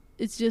 it's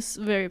just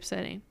very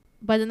upsetting.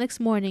 By the next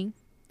morning,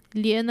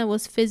 Liana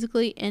was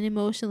physically and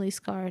emotionally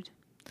scarred.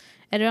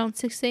 At around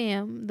 6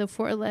 a.m., the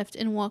four left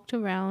and walked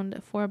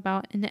around for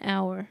about an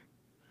hour.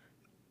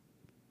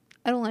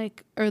 I don't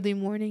like early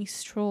morning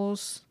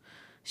strolls.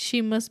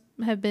 She must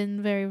have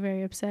been very,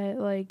 very upset.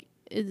 Like,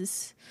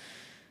 it's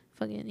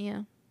fucking,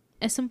 yeah.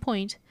 At some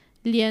point,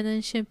 Liana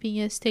and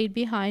Champinha stayed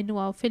behind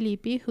while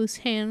Felipe, whose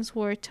hands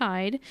were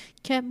tied,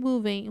 kept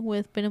moving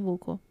with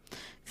Pernambuco.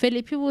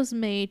 Felipe was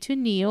made to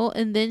kneel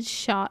and then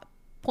shot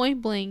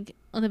point blank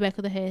on the back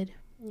of the head.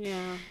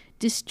 Yeah.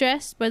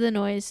 Distressed by the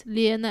noise,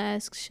 Liana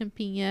asked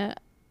Champinha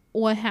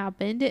what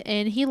happened,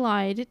 and he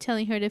lied,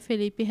 telling her that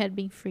Felipe had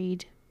been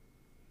freed.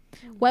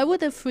 Why would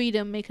the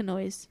freedom make a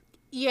noise?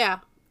 Yeah,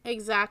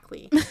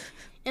 exactly.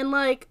 And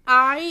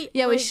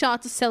we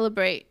shot to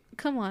celebrate.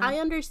 Come on. I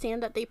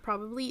understand that they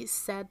probably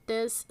said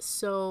this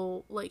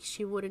so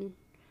she wouldn't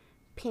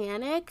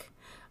panic,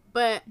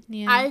 but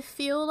I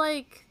feel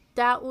like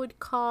that would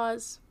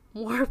cause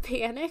more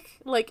panic.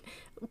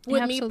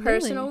 With me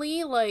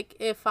personally,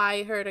 if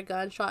I heard a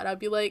gunshot, I'd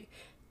be like,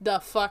 the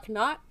fuck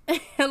not?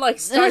 And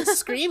start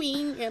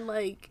screaming and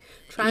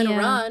trying to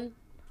run.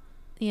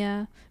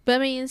 Yeah. But I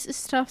mean,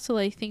 it's tough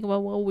to think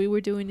about what we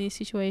were doing in these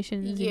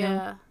situations.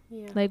 Yeah.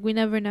 You know? We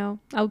never know.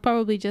 I would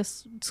probably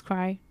just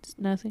cry. Just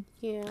nothing.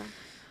 Yeah.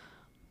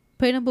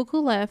 Pernambuco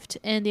left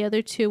and the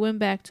other two went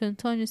back to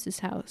Antonius'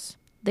 house.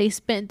 They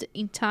spent the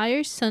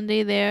entire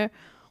Sunday there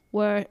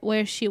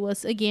where she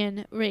was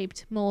again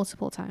raped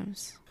multiple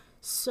times.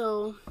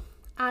 So,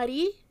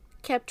 Ari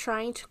kept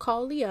trying to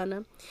call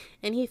Liana,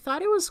 and he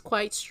thought it was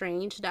quite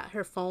strange that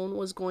her phone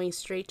was going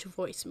straight to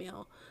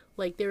voicemail.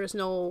 Like, there was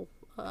no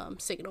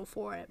signal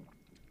for it.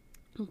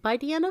 By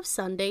the end of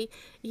Sunday,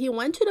 he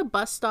went to the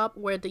bus stop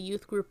where the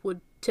youth group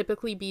would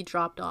typically be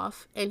dropped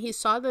off, and he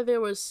saw that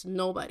there was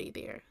nobody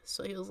there.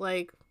 So he was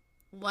like,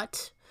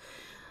 what?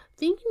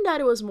 Thinking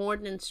that it was more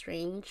than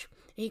strange,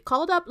 he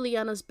called up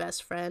Liana's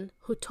best friend,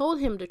 who told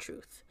him the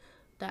truth,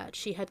 that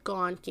she had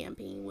gone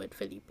camping with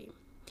Felipe.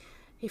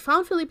 He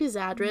found Felipe's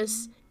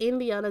address in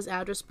Liana's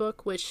address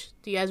book, which,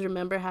 do you guys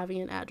remember having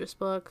an address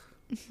book?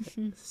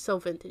 So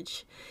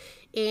vintage.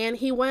 And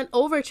he went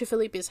over to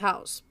Felipe's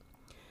house.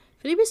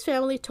 Felipe's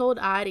family told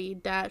Ari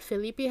that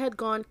Felipe had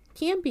gone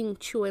camping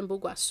to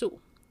Embu-Guaçu.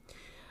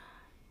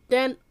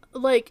 Then,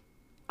 like,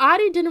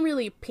 Ari didn't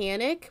really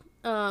panic.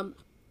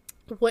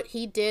 What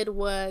he did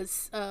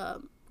was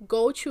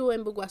go to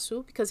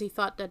Embu-Guaçu because he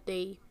thought that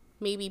they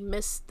maybe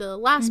missed the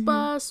last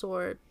bus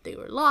or they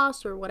were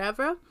lost or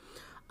whatever.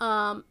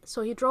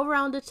 So he drove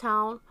around the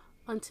town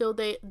until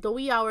the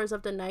wee hours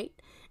of the night,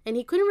 and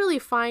he couldn't really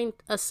find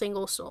a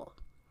single soul.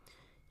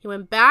 He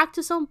went back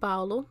to São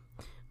Paulo,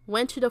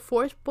 went to the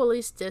 4th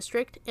Police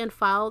District, and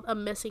filed a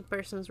missing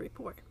persons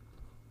report.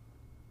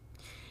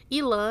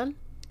 Ilan,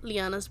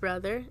 Liana's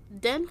brother,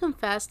 then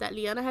confessed that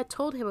Liana had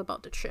told him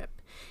about the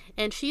trip,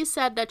 and she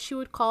said that she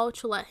would call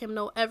to let him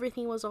know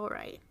everything was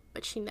alright,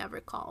 but she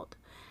never called.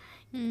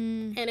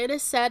 And it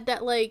is said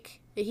that, like,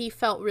 he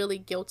felt really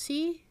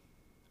guilty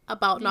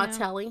about not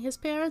telling his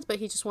parents, but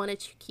he just wanted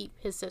to keep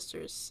his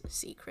sister's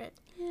secret.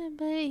 Yeah,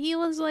 but he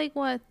was like,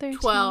 what, 13?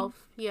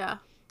 12, yeah.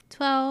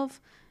 12.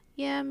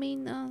 Yeah, I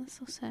mean, that's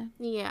so sad.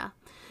 Yeah.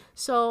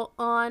 So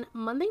on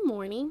Monday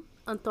morning,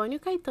 Antonio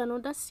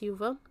Caetano da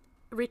Silva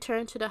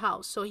returned to the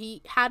house. So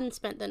he hadn't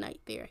spent the night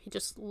there. He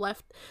just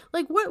left.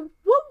 Like, what,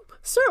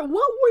 sir,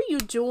 what were you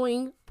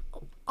doing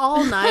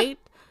all night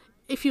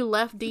if you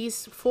left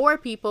these 4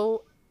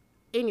 people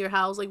in your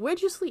house? Like,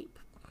 where'd you sleep?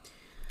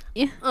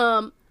 Yeah.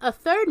 A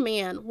third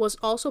man was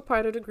also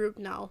part of the group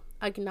now,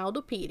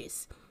 Agnaldo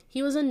Pires.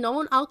 He was a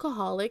known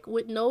alcoholic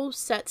with no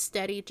set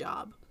steady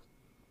job.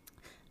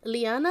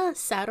 Liana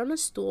sat on a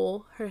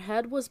stool. Her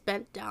head was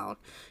bent down.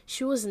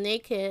 She was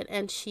naked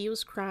and she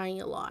was crying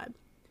a lot.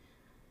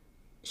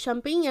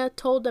 Champinha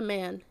told the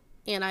man,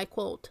 and I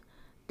quote,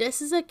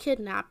 "This is a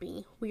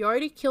kidnapping. We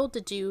already killed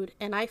the dude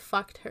and I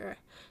fucked her.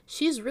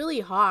 She's really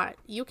hot.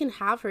 You can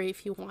have her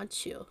if you want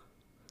to."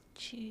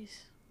 Jeez.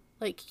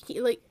 Like,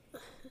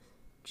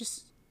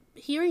 just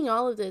hearing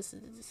all of this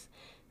is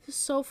just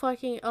so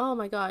fucking, oh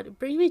my god, it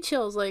brings me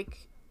chills,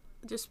 like,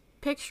 just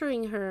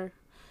picturing her.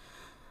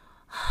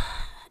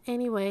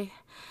 Anyway,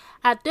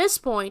 at this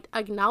point,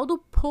 Agnaldo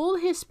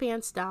pulled his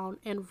pants down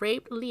and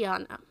raped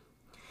Liana.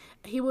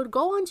 He would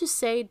go on to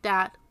say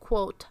that,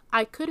 quote,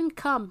 "I couldn't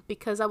come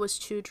because I was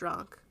too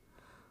drunk."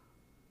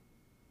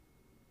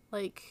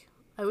 Like,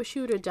 I wish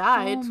you would have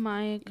died. Oh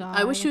my god.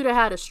 I wish you would have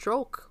had a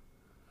stroke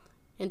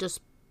and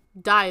just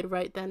died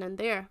right then and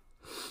there.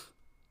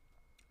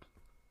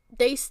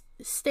 They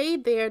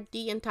stayed there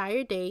the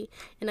entire day,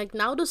 and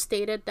Agnaldo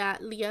stated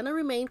that Liana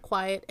remained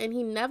quiet and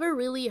he never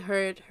really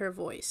heard her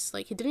voice.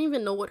 Like, he didn't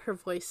even know what her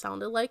voice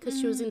sounded like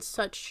because she was in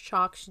such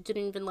shock. She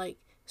didn't even, like,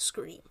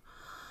 scream.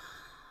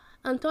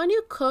 Antonio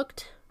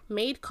cooked,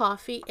 made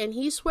coffee, and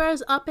he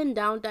swears up and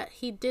down that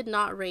he did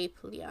not rape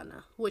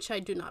Liana, which I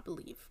do not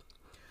believe.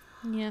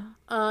 Yeah.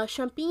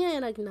 Champinha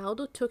and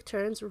Agnaldo took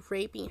turns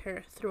raping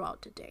her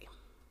throughout the day.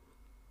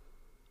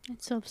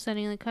 It's so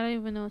upsetting. Like, I don't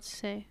even know what to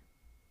say.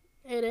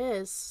 It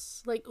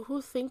is. Like,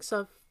 who thinks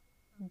of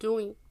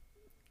doing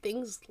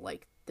things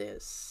like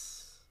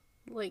this?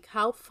 Like,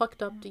 how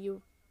fucked up do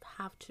you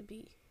have to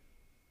be?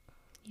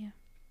 Yeah.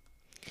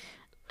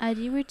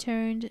 Adi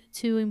returned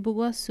to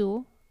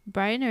Embu-Guaçu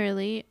bright and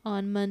early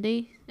on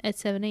Monday at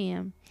 7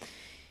 a.m.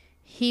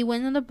 He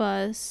went to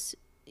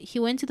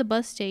the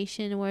bus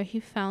station where he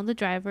found the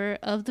driver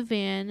of the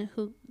van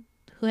who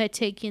had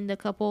taken the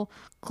couple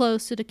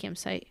close to the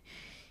campsite.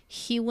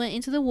 He went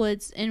into the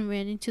woods and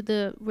ran into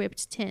the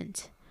ripped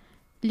tent.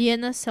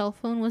 Liana's cell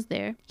phone was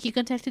there. He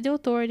contacted the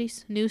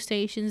authorities, news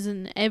stations,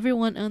 and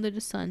everyone under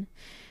the sun.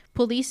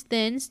 Police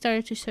then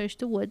started to search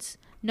the woods,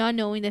 not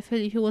knowing that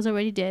Felipe was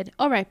already dead.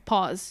 Alright,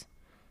 pause.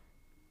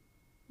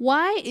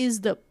 Why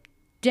is the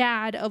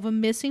dad of a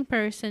missing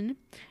person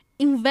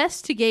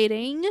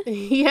investigating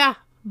Yeah.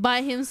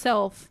 by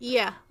himself?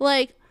 Yeah.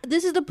 Like,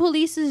 this is the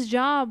police's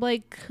job.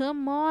 Like,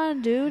 come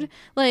on, dude.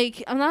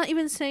 Like, I'm not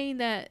even saying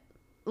that,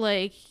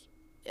 like,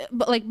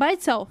 but, like, by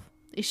itself,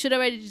 it should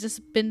already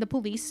just been the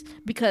police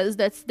because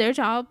that's their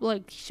job.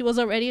 Like, she was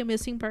already a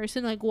missing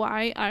person. Like,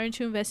 why aren't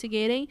you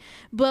investigating?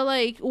 But,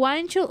 like, why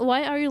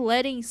are you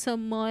letting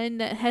someone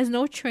that has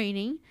no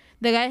training,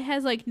 the guy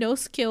has, like, no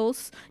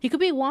skills, he could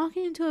be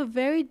walking into a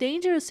very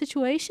dangerous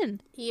situation.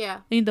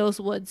 Yeah. In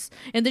those woods,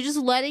 and they're just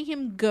letting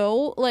him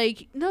go.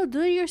 Like, no, do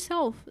it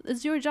yourself.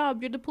 It's your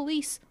job. You're the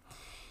police.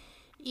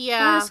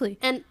 Yeah. Honestly.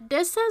 And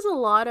this says a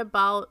lot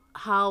about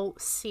how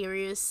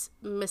serious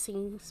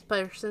missing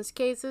persons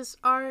cases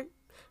are,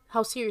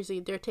 how seriously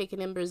they're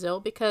taken in Brazil,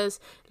 because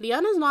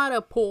Liana's not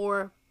a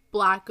poor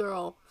black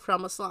girl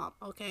from a slum,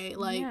 okay?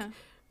 Like,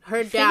 her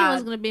If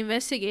anyone's dad. gonna be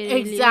investigating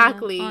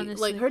Exactly. Liana,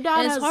 honestly. Like, her dad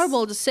and it's has.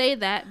 horrible to say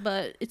that,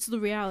 but it's the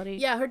reality.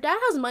 Yeah, her dad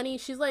has money.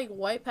 She's like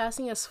white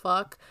passing as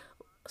fuck.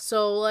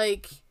 So,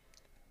 like,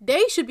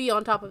 they should be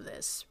on top of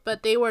this.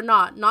 But they were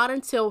not. Not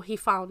until he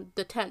found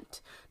the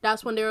tent.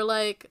 That's when they were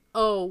like,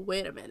 oh,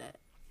 wait a minute.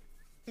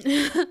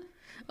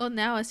 Oh,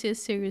 now I see a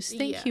serious.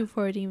 Thank you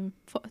for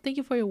thank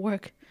you for your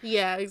work.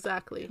 Yeah,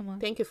 exactly.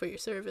 Thank you for your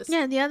service.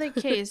 Yeah, the other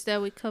case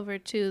that we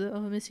covered too,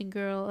 of a missing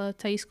girl,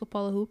 Thais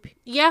Coppola Hoop.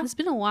 Yeah, it's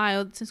been a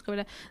while since we covered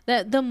that.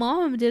 That the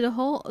mom did a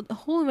whole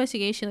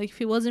investigation. Like,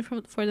 if it wasn't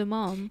for the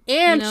mom,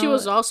 and she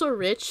was also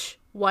rich,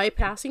 white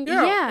passing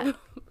girl. Yeah,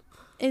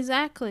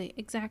 exactly.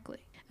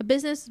 A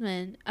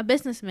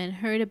businessman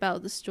heard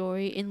about the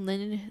story and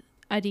lended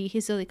Adi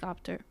his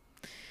helicopter.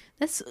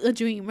 That's a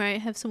dream, right?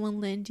 Have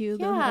someone lend you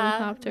the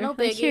helicopter. No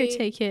biggie. Like, here,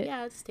 take it.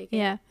 Yeah, just take it.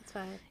 Yeah, it's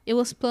fine. It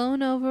was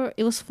flown over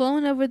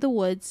the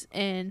woods,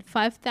 and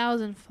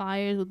 5,000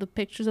 flyers with the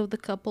pictures of the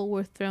couple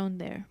were thrown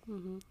there.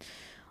 Mm-hmm.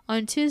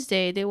 On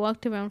Tuesday, they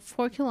walked around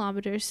 4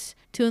 kilometers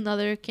to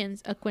another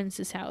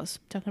acquaintance's house.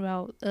 I'm talking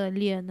about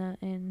Liana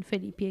and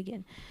Felipe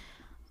again.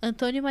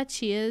 Antonio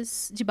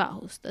Matias de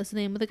Barros, that's the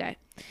name of the guy.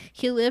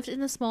 He lived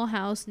in a small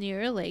house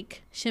near a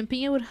lake.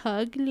 Champinha would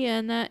hug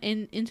Liana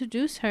and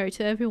introduce her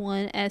to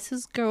everyone as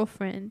his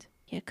girlfriend.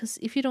 Yeah, because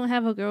if you don't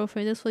have a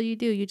girlfriend, that's what you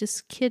do. You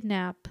just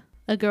kidnap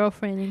a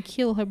girlfriend and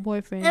kill her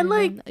boyfriend. And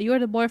like, you're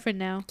the boyfriend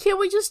now. Can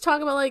we just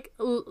talk about, like,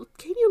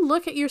 can you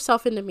look at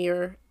yourself in the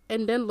mirror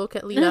and then look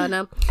at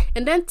Liana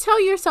and then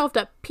tell yourself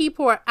that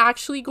people are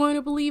actually going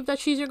to believe that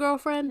she's your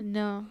girlfriend?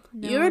 No.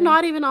 You're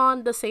not even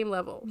on the same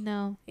level.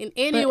 No. In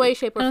any way,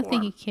 shape, or form. I don't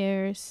think he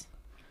cares.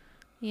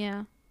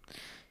 Yeah.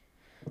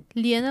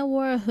 Liana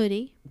wore a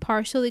hoodie,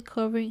 partially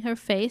covering her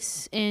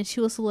face, and she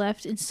was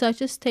left in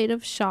such a state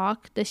of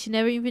shock that she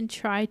never even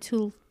tried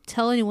to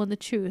tell anyone the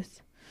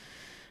truth.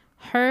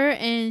 Her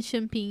and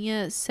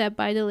Champinha sat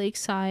by the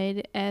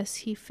lakeside as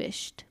he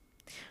fished.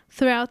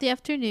 Throughout the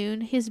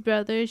afternoon, his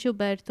brother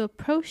Gilberto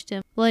approached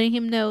him, letting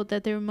him know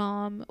that their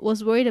mom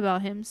was worried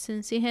about him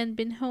since he hadn't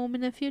been home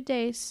in a few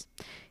days.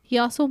 He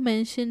also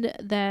mentioned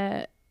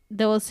that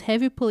there was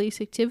heavy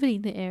police activity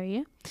in the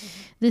area.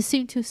 Mm-hmm. This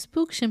seemed to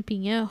spook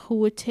Champinha, who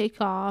would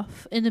take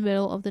off in the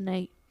middle of the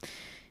night,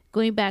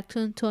 going back to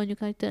Antonio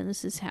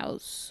Caetano's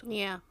house.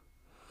 Yeah.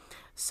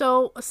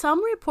 So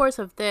some reports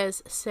of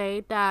this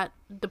say that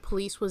the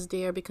police was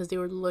there because they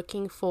were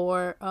looking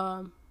for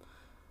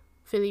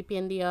Felipe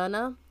and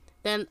Liana.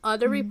 Then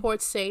other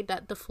reports say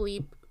that the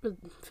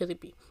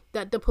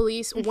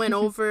police went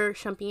over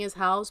Champinha's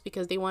house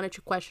because they wanted to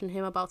question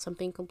him about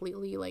something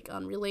completely, like,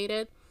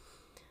 unrelated.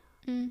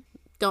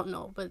 Don't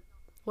know, but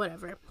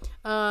whatever.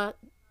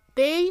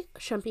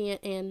 Champinha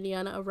and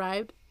Liana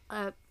arrived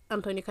at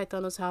Antonio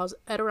Caetano's house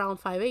at around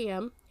 5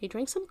 a.m. He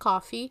drank some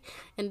coffee,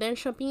 and then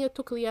Champinha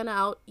took Liana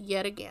out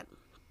yet again.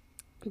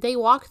 They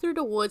walked through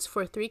the woods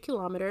for 3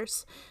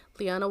 kilometers.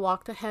 Liana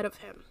walked ahead of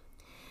him.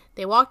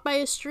 They walked by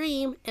a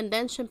stream, and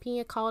then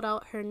Champinha called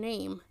out her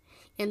name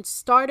and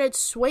started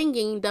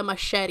swinging the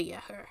machete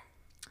at her.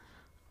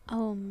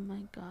 Oh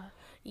my god.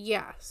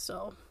 Yeah,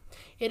 so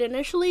it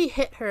initially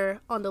hit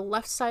her on the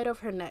left side of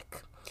her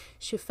neck.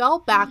 She fell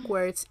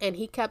backwards, and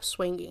he kept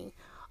swinging.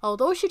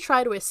 Although she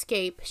tried to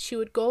escape, she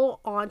would go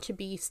on to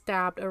be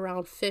stabbed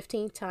around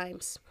 15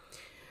 times.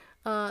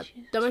 The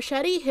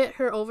machete hit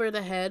her over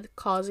the head,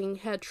 causing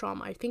head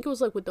trauma. I think it was,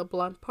 like, with the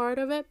blunt part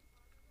of it.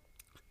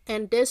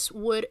 And this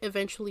would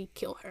eventually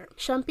kill her.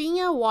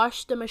 Champinha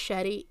washed the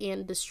machete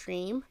in the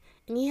stream,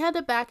 and he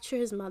headed back to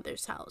his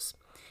mother's house.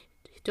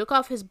 He took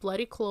off his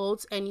bloody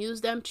clothes and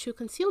used them to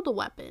conceal the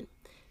weapon.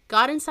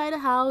 Got inside the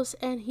house,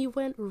 and he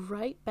went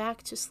right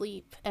back to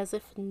sleep as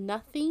if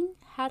nothing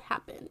had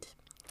happened.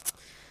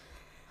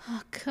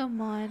 Oh,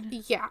 come on.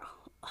 Yeah.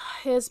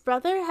 His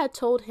brother had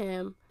told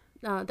him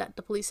that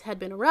the police had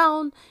been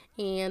around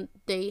and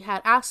they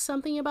had asked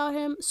something about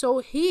him. So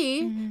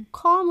he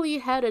calmly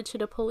headed to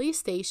the police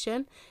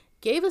station,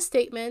 gave a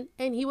statement,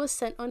 and he was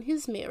sent on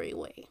his merry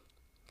way.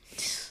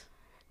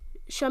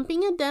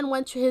 Champinha then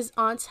went to his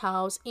aunt's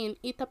house in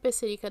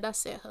Itapecerica da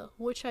Serra,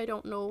 which I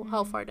don't know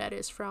how far that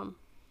is from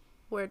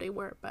where they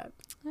were, but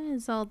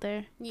it's all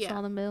there. Yeah. It's all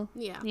in the middle.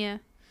 Yeah.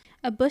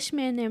 A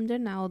bushman named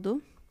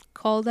Arnaldo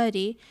called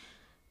Ari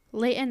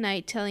late at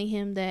night, telling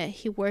him that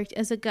he worked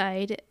as a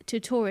guide to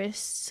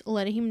tourists,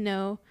 letting him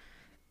know,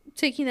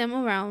 taking them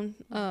around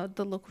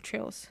the local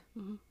trails.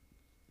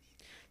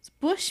 So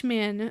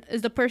bushman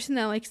is the person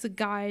that likes to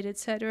guide,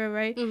 etc.,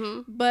 right?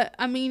 But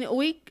I mean,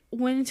 we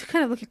went into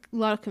kind of like a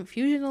lot of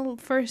confusion the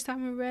first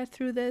time we read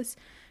through this,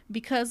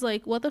 because,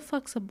 like, what the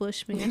fuck's a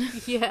bushman?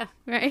 Yeah.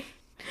 Right?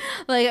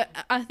 Like,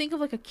 I think of,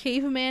 like, a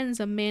caveman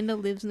as a man that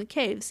lives in the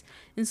caves.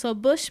 And so a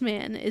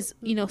bushman is,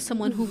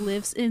 someone who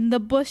lives in the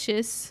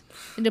bushes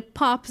and it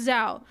pops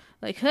out.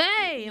 Like,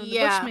 hey, I'm the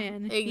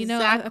bushman.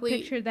 Exactly. I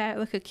picture that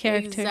like a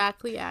character.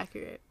 Exactly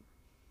accurate.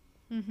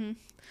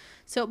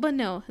 So, but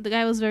no, the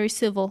guy was very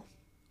civil,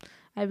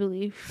 I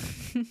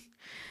believe.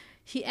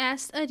 He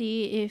asked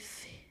Adi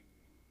if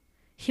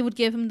he would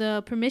give him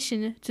the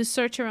permission to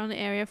search around the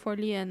area for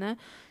Liana,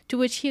 to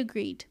which he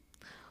agreed.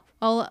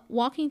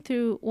 Walking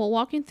through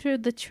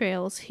the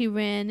trails, he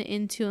ran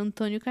into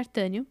Antonio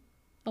Caetano.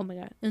 Oh my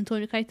God,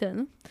 Antonio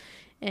Caetano,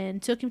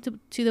 and took him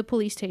to the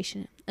police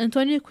station.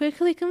 Antonio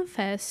quickly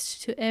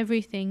confessed to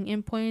everything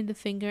and pointed the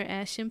finger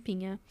at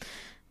Champinha.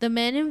 The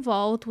men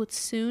involved would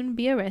soon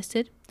be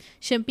arrested.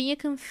 Champinha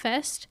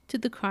confessed to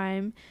the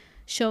crime,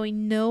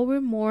 showing no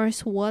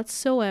remorse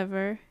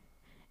whatsoever,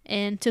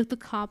 and took the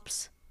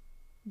cops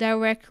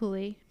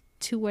directly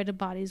to where the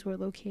bodies were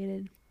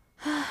located.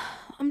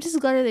 I'm just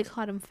glad that they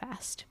caught him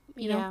fast.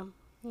 You know?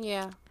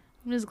 Yeah.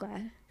 I'm just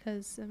glad,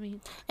 because, I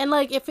mean... And,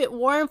 like, if it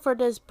weren't for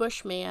this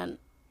Bushman,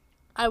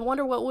 I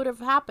wonder what would have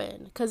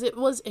happened. Because it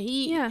was...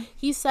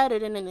 He said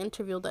it in an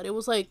interview that it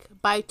was, like,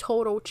 by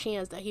total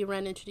chance that he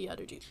ran into the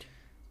other dude.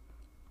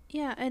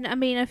 Yeah, and I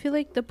mean, I feel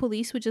like the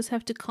police would just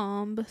have to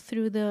comb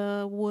through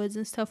the woods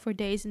and stuff for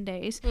days and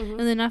days. Mm-hmm.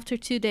 And then after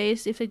 2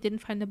 days, if they didn't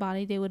find the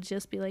body, they would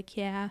just be like,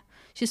 yeah,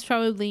 she's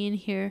probably in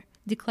here.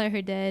 Declare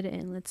her dead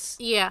and let's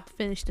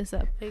finish this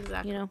up.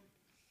 Exactly. You know?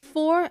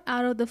 4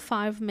 out of the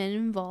 5 men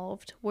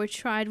involved were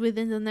tried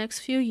within the next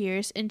few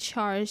years and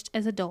charged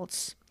as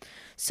adults.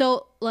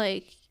 So,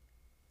 like,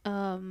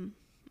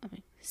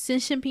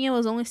 since Champinha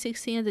was only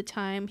 16 at the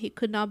time, he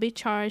could not be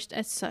charged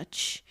as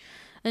such.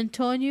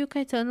 Antonio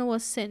Caetano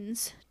was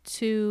sentenced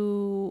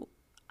to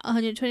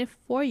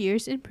 124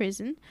 years in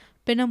prison,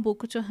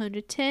 Pernambuco to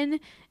 110,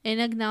 and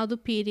Agnaldo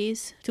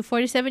Pires to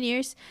 47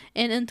 years,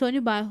 and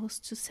Antonio Barros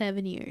to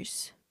 7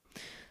 years.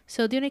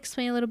 So do you want to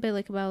explain a little bit,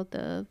 like, about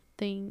the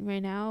thing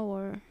right now,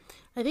 or?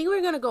 I think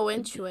we're going to go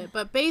into it,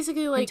 but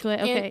basically, like,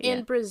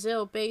 in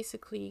Brazil,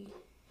 basically,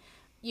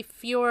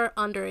 if you're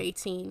under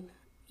 18,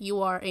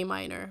 you are a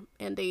minor,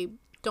 and they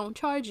don't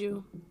charge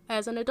you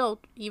as an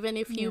adult, even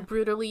if you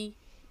brutally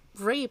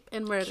rape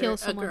and murder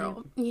a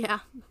girl.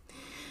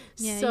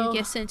 Yeah, so, you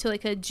get sent to,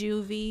 like, a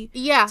juvie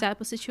type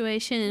of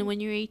situation, and when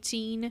you're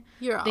 18,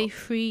 they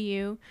free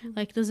you.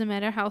 Like, it doesn't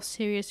matter how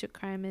serious your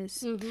crime is.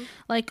 Mm-hmm.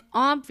 Like,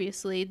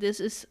 obviously, this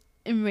is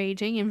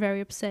enraging and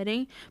very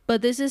upsetting,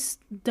 but this is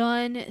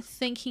done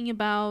thinking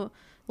about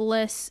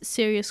less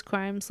serious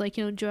crimes, like,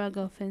 you know, drug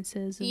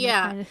offenses and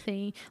that kind of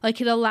thing.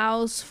 Like, it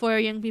allows for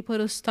young people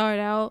to start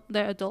out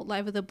their adult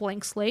life with a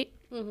blank slate,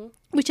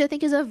 which I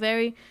think is a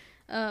very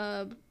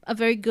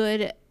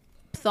good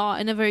thought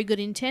and a very good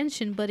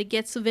intention, but it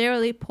gets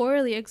very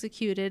poorly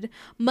executed,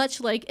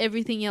 much like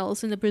everything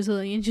else in the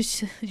Brazilian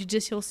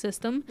judicial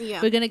system.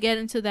 We're gonna get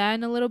into that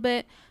in a little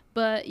bit,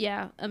 but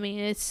yeah, I mean,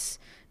 it's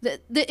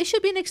it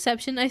should be an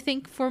exception, I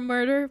think, for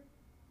murder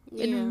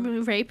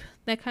and rape,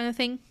 that kind of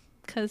thing,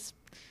 because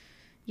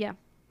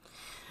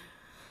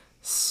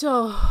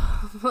so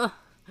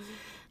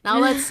now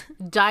let's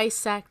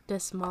dissect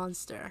this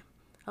monster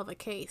of a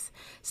case.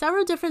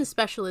 Several different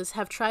specialists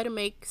have tried to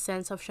make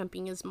sense of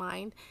Champinha's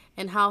mind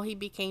and how he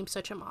became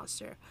such a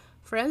monster.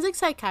 Forensic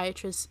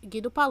psychiatrist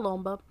Guido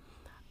Palomba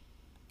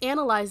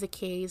analyzed the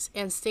case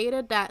and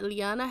stated that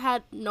Liana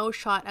had no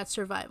shot at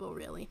survival,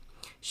 really.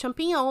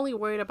 Champinha only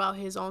worried about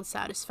his own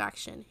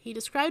satisfaction. He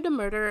described the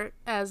murderer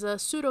as a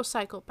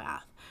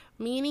pseudo-psychopath,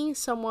 meaning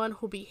someone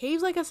who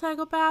behaves like a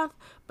psychopath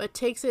but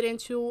takes it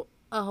into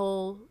a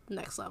whole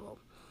next level.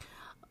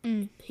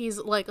 He's,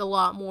 like, a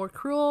lot more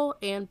cruel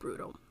and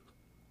brutal.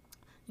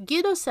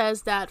 Guido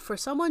says that for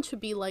someone to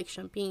be like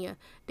Champinha,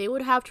 they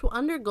would have to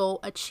undergo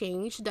a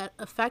change that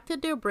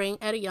affected their brain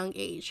at a young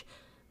age,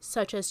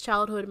 such as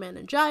childhood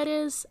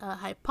meningitis,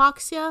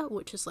 hypoxia,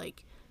 which is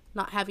like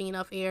not having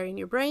enough air in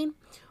your brain,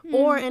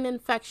 or an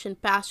infection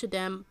passed to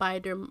them by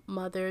their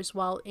mothers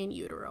while in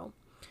utero.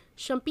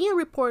 Champinha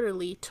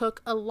reportedly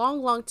took a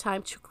long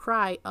time to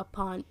cry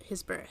upon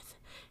his birth.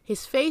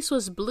 His face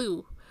was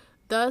blue,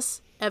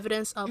 thus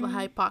evidence of a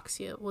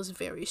hypoxia was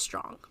very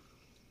strong.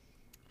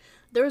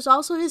 There is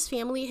also his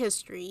family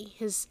history,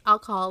 his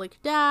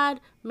alcoholic dad,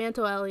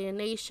 mental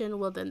alienation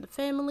within the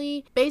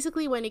family.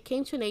 Basically, when it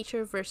came to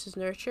nature versus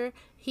nurture,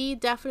 he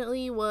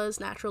definitely was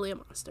naturally a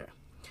monster.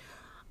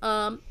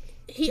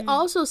 He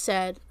also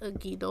said,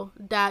 Guido,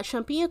 that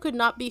Champinha could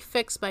not be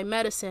fixed by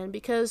medicine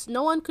because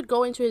no one could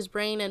go into his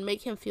brain and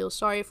make him feel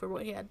sorry for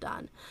what he had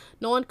done.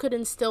 No one could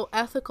instill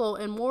ethical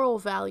and moral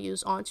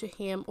values onto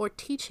him or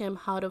teach him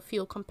how to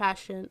feel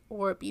compassion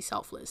or be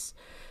selfless.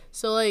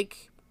 So,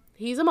 like,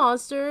 he's a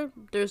monster.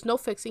 There's no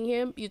fixing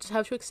him. You just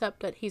have to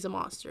accept that he's a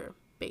monster,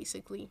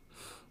 basically,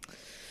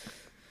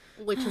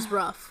 which is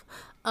rough.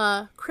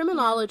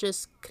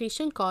 Criminologist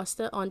Christian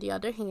Costa, on the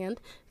other hand,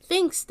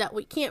 thinks that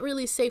we can't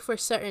really say for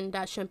certain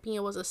that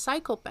Champinha was a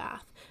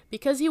psychopath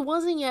because he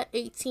wasn't yet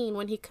 18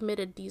 when he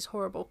committed these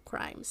horrible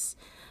crimes.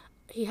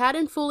 He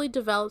hadn't fully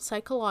developed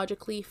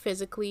psychologically,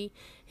 physically.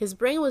 His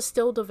brain was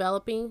still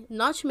developing,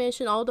 not to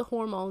mention all the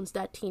hormones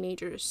that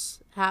teenagers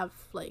have,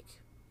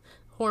 like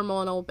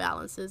hormonal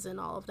balances and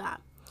all of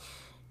that.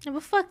 Yeah,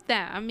 but fuck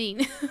that. I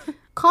mean,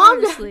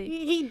 calm down.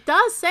 He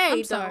does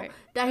say, though,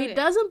 that he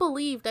doesn't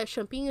believe that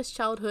Champinha's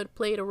childhood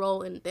played a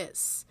role in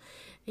this.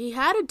 He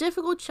had a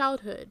difficult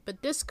childhood,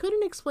 but this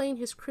couldn't explain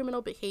his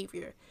criminal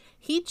behavior.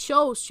 He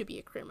chose to be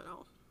a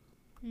criminal.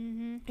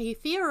 Mm-hmm. He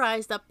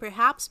theorized that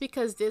perhaps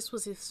because this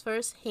was his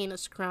first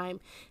heinous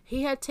crime,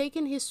 he had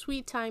taken his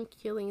sweet time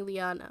killing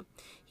Liana.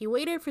 He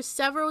waited for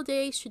several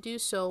days to do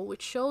so,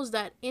 which shows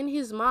that in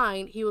his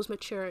mind he was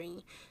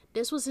maturing.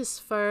 This was his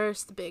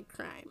first big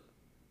crime.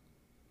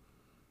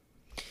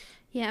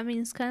 Yeah, I mean,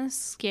 it's kind of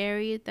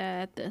scary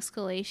that the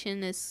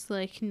escalation is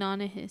like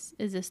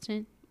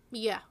non-existent.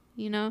 Yeah.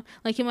 You know,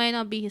 like it might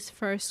not be his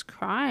first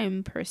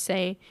crime per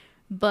se,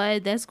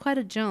 but that's quite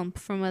a jump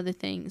from other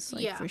things,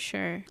 like, Yeah. for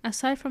sure.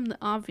 Aside from the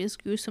obvious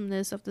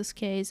gruesomeness of this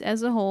case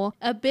as a whole,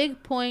 a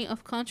big point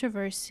of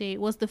controversy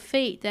was the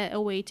fate that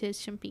awaited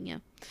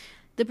Champinha.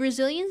 The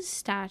Brazilian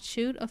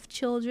statute of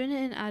children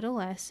and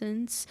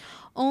adolescents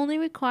only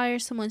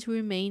requires someone to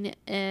remain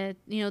at,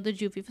 the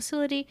juvie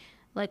facility,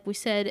 like we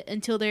said,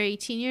 until they're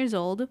 18 years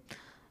old,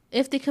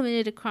 if they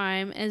committed a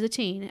crime as a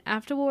teen.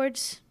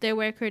 Afterwards, their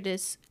record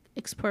is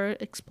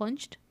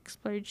expunged,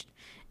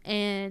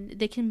 and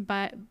they can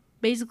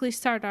basically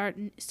start out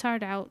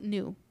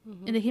new.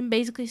 Mm-hmm. And they can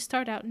basically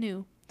start out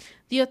new.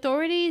 The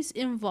authorities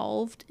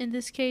involved in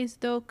this case,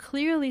 though,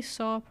 clearly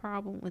saw a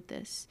problem with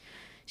this.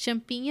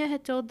 Champinha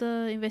had told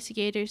the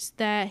investigators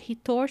that he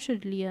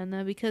tortured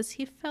Liana because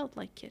he felt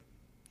like it.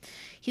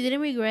 He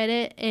didn't regret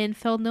it and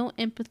felt no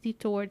empathy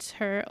towards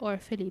her or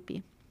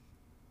Felipe.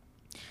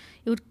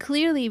 It would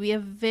clearly be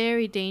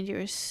very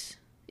dangerous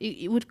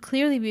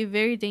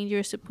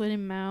to put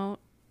him out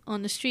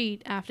on the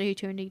street after he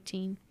turned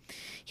 18.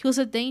 He was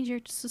a danger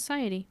to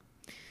society.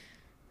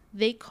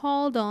 They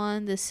called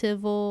on the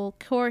civil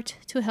court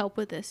to help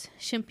with this.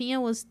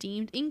 Champinha was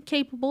deemed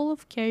incapable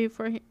of caring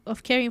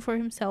for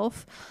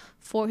himself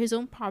for his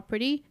own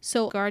property,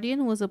 so a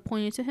guardian was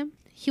appointed to him.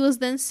 He was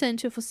then sent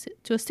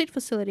to a state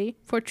facility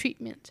for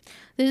treatment.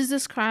 This is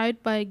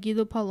described by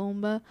Guido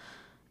Palomba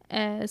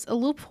as a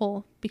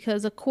loophole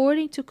because,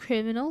 according to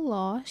criminal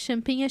law,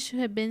 Champinha should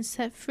have been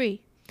set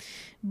free.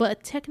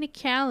 But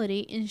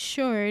technicality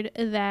ensured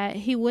that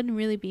he wouldn't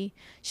really be.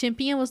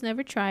 Champinha was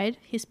never tried.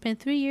 He spent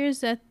 3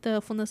 years at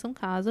the Fundação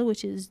Casa,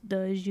 which is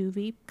the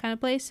juvie kind of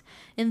place,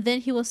 and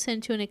then he was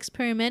sent to an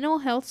experimental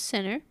health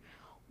center,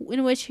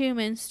 in which he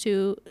remains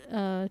to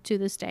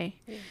this day.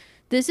 Yeah.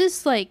 This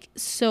is like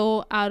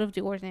so out of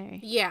the ordinary.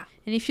 Yeah.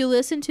 And if you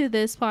listen to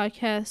this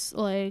podcast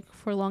like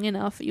for long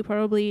enough, you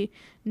probably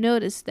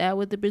notice that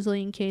with the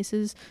Brazilian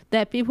cases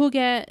that people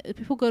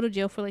go to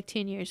jail for like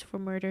 10 years for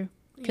murder.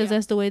 Because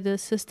that's the way the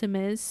system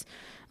is.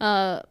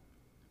 Again,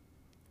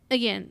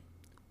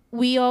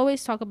 we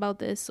always talk about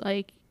this,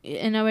 like,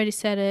 and I already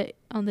said it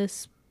on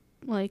this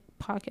like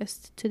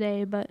podcast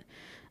today, but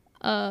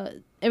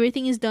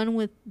everything is done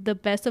with the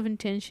best of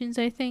intentions,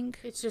 I think.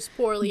 It's just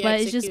poorly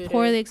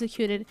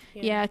executed.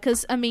 Yeah,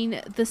 because I mean,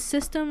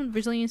 the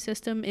Brazilian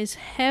system is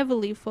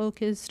heavily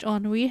focused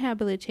on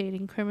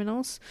rehabilitating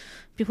criminals,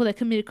 people that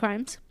committed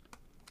crimes.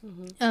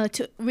 Mm-hmm.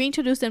 To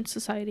reintroduce them to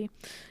society.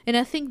 And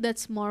I think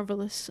that's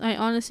marvelous. I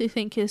honestly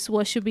think is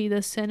what should be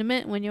the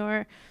sentiment when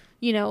you're,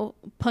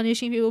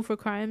 punishing people for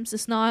crimes.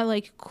 It's not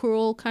like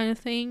cruel kind of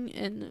thing,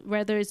 and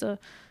rather it's a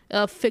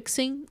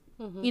fixing,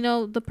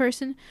 the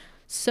person.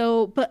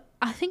 So, but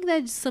I think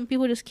that some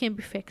people just can't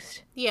be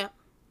fixed. Yeah,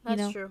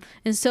 that's true.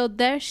 And so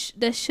there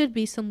should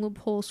be some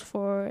loopholes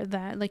for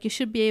that. Like, you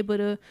should be able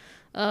to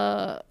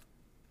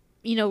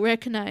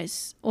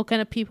recognize what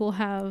kind of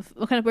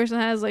person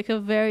has like a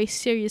very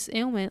serious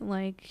ailment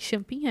like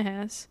Champinha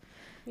has.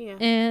 Yeah.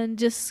 And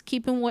just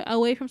keep him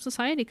away from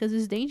society because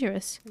it's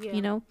dangerous.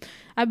 Yeah.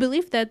 I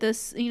believe that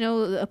this,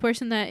 a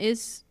person that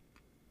is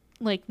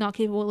like not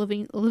capable of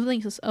living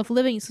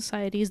in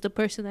society is the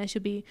person that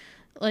should be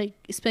like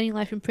spending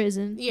life in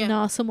prison. Yeah.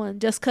 Not someone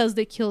just because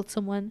they killed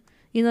someone.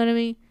 You know what I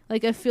mean?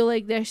 Like, I feel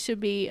like there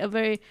should be a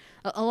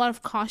lot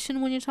of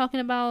caution when you're talking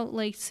about,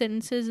 like,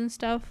 sentences and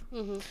stuff.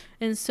 Mm-hmm.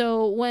 And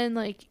so when,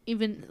 like,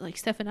 even, like,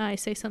 Steph and I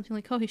say something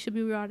like, oh, he should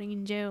be rotting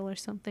in jail or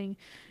something,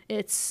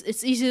 it's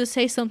easy to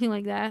say something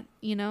like that,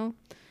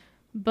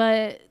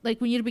 But,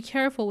 like, we need to be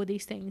careful with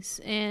these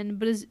things. And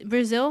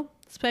Brazil,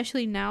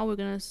 especially now, we're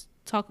going to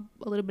talk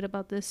a little bit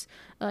about this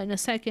in a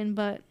second,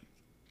 but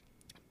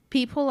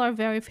people are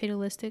very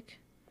fatalistic.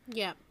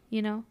 Yeah.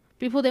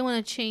 People, they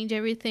want to change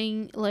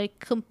everything, like,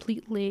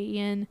 completely.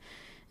 And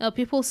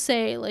people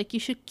say, like, you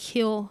should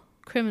kill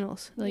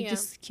criminals. Like,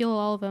 just kill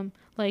all of them.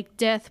 Like,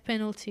 death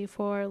penalty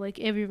for, like,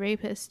 every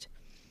rapist.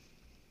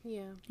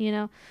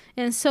 Yeah.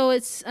 And so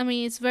it's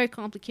very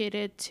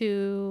complicated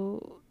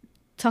to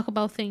talk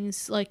about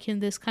things, like, in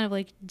this kind of,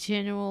 like,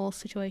 general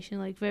situation.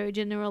 Like, very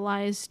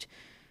generalized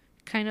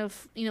kind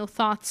of,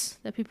 thoughts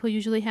that people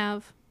usually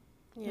have.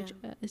 Yeah.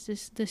 Which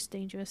is just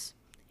dangerous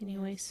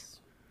anyways.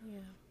 Yes. Yeah.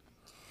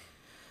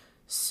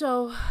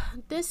 So,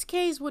 this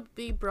case would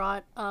be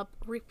brought up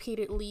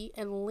repeatedly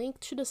and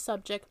linked to the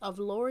subject of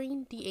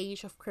lowering the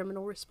age of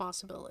criminal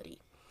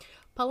responsibility.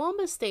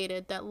 Palomba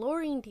stated that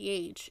lowering the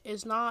age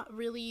is not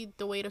really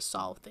the way to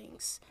solve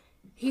things.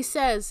 He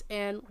says,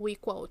 and we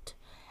quote,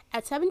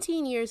 "At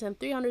 17 years and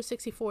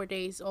 364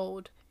 days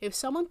old, if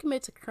someone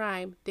commits a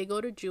crime, they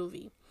go to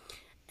juvie,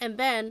 and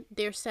then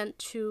they're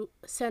sent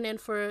in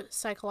for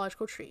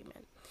psychological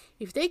treatment.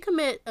 If they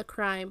commit a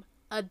crime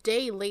a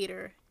day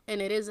later,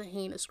 and it is a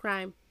heinous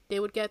crime, they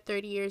would get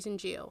 30 years in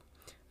jail.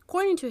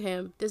 According to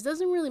him, this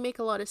doesn't really make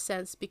a lot of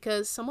sense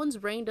because someone's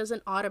brain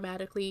doesn't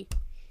automatically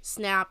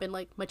snap and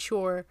like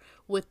mature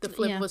with the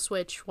flip of a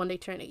switch when they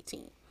turn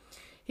 18.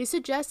 He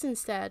suggests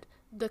instead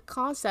the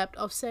concept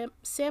of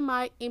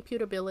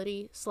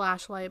semi-imputability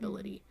 /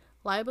 liability.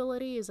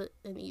 Liability is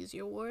an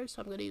easier word,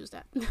 so I'm going to use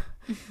that.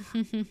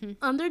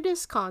 Under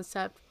this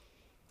concept,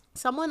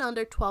 someone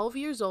under 12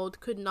 years old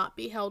could not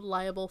be held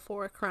liable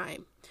for a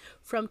crime.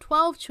 From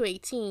 12 to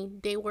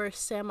 18, they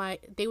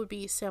would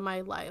be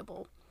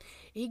semi-liable.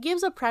 He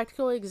gives a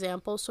practical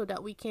example so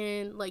that we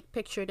can like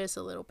picture this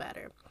a little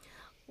better.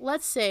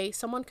 Let's say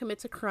someone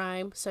commits a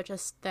crime such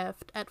as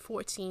theft at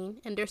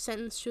 14 and they're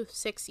sentenced to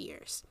 6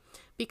 years.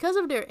 Because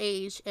of their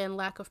age and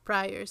lack of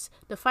priors,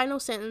 the final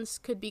sentence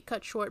could be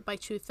cut short by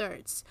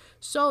 2/3,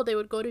 so they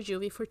would go to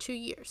juvie for 2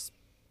 years.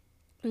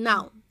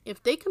 Now,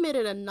 if they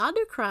committed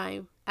another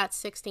crime at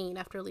 16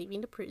 after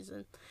leaving the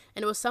prison,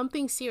 and it was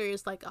something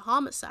serious like a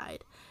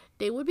homicide,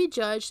 they would be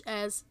judged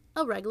as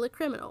a regular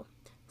criminal.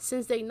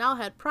 Since they now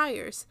had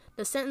priors,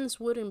 the sentence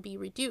wouldn't be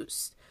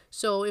reduced.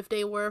 So if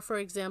they were, for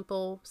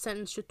example,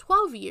 sentenced to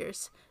 12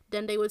 years,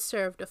 then they would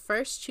serve the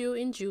first 2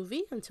 in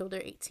juvie until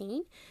they're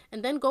 18,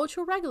 and then go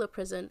to a regular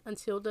prison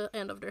until the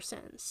end of their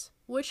sentence,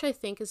 which I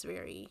think is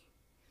very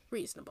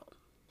reasonable.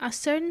 A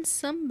certain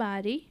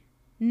somebody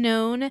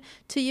known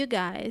to you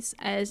guys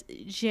as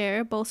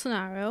Jair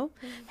Bolsonaro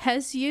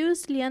has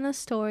used Liana's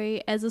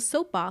story as a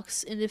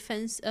soapbox in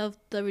defense of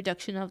the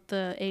reduction of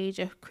the age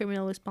of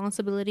criminal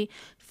responsibility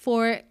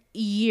for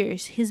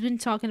years. He's been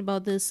talking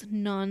about this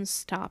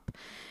non-stop.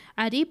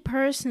 Adi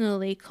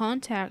personally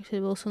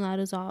contacted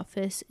Bolsonaro's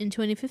office in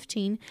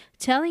 2015,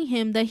 telling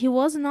him that he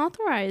wasn't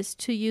authorized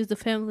to use the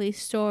family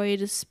story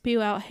to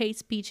spew out hate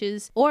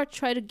speeches or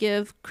try to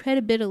give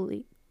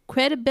credibility,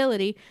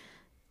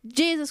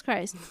 Jesus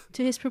Christ,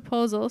 to his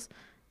proposals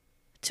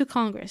to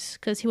Congress,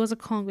 because he was a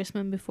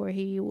congressman before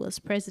he was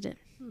president.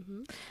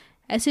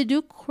 As he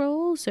drew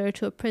closer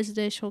to a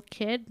presidential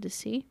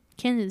candidacy,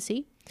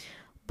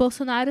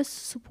 Bolsonaro's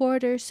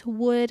supporters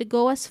would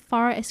go as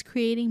far as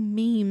creating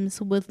memes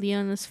with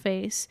Liana's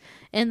face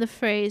and the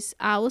phrase,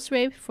 "I was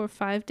raped for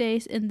 5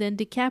 days and then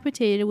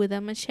decapitated with a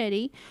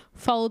machete,"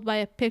 followed by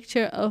a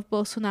picture of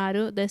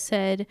Bolsonaro that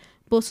said,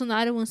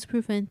 "Bolsonaro wants to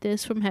prevent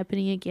this from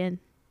happening again."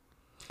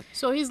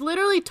 So he's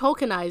literally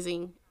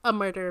tokenizing a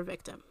murder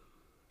victim.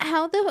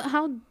 How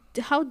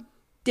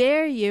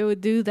dare you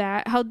do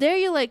that? How dare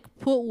you like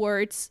put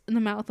words in the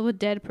mouth of a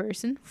dead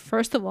person?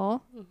 First of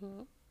all,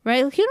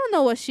 right? Like, you don't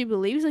know what she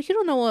believes. Like, you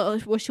don't know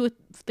what she would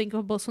think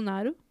of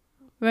Bolsonaro,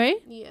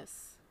 right?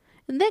 Yes.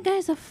 And that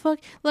guy's a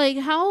fuck. Like,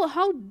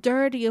 how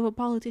dirty of a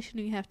politician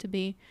do you have to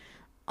be?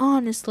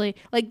 Honestly,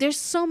 like, there's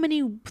so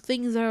many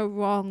things that are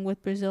wrong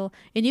with Brazil,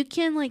 and you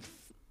can like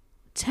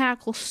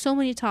tackle so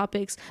many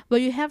topics,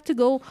 but you have to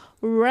go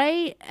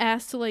right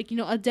as to like, you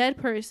know, a dead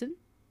person.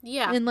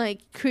 Yeah. And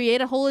like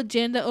create a whole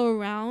agenda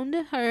around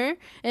her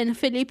and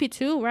Felipe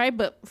too, right?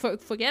 But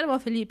forget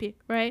about Felipe,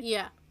 right?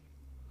 Yeah.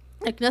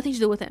 Like, nothing to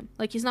do with him.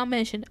 Like, he's not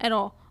mentioned at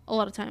all a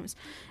lot of times.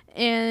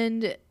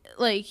 And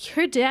like,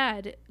 her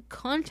dad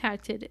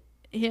contacted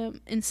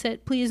him and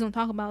said, "Please don't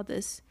talk about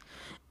this."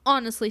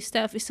 Honestly,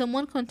 Steph, if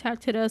someone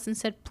contacted us and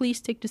said, "Please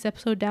take this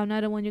episode down,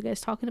 I don't want you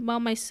guys talking about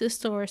my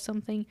sister," or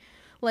something,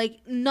 like,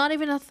 not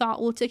even a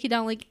thought, will take you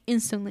down like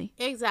instantly.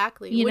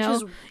 Exactly. You Which know?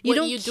 is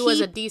what you do as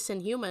a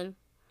decent human.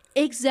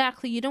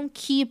 Exactly. You don't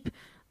keep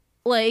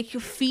like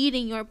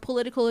feeding your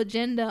political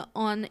agenda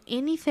on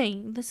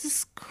anything. This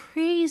is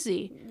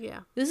crazy.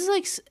 Yeah. This is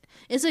like,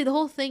 it's like the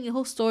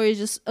whole story is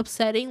just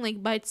upsetting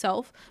like by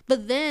itself,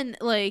 but then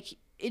like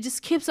it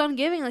just keeps on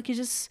giving. Like, it's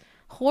just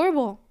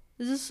horrible.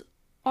 This is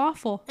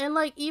awful. And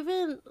like,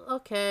 even,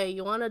 okay,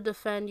 you want to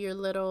defend your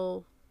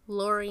little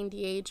lowering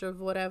the age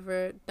of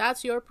whatever,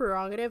 that's your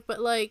prerogative,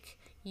 but like,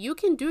 you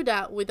can do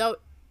that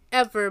without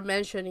ever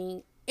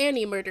mentioning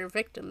any murder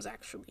victims.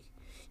 Actually,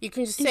 you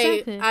can just say,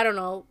 Exactly. I don't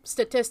know,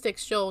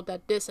 statistics show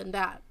that this and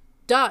that.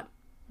 Done.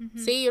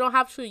 See, you don't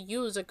have to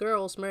use a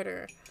girl's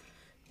murder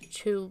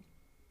to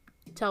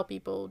tell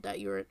people that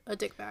you're a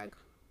dickbag.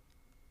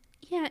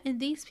 Yeah, and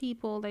these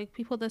people, like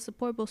people that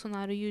support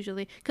Bolsonaro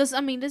usually, because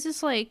I mean, this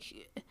is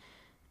like,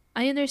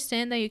 I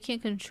understand that you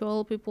can't control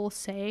what people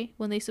say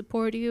when they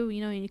support you,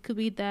 you know, and it could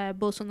be that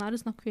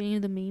Bolsonaro's not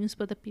creating the memes,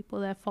 but the people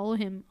that follow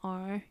him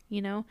are,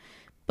 you know,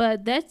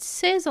 but that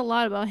says a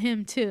lot about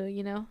him too,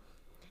 you know.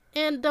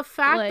 And the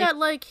fact Like- that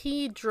like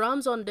he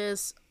drums on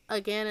this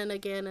again and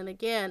again and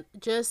again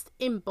just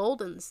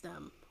emboldens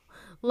them.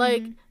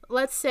 Like,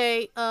 let's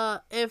say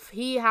if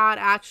he had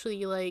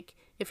actually like,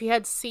 if he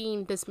had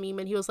seen this meme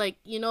and he was like,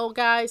 you know,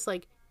 guys,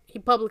 like, he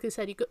publicly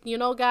said, you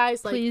know,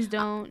 guys, like, Please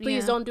don't.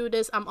 please yeah. don't do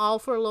this. I'm all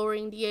for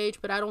lowering the age,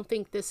 but I don't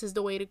think this is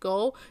the way to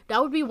go. That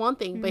would be one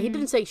thing, but he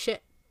didn't say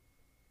shit.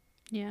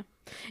 Yeah.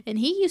 And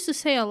he used to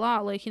say a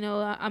lot, like, you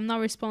know, I'm not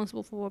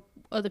responsible for what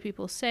other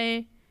people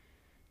say.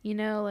 You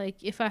know,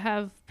 like, if I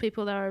have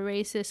people that are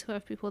racist, who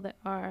have people that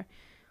are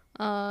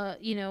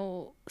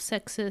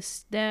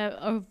sexist that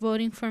are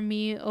voting for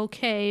me,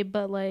 okay,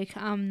 but like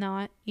I'm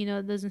not,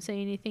 it doesn't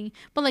say anything.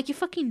 But like it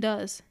fucking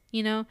does,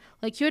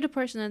 Like you're the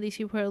person that these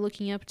people are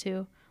looking up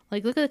to.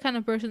 Like look at the kind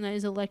of person that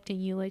is electing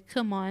you. Like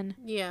come on.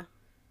 Yeah.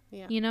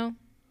 Yeah. You know?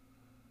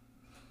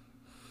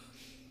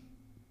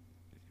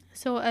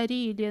 So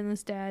Ari,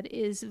 Liana's dad,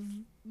 is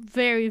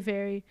very,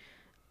 very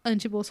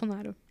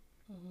anti-Bolsonaro.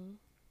 Mm-hmm.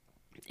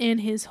 In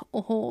his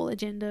whole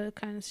agenda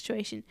kind of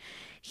situation.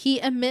 He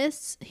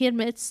admits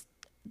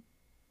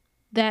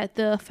that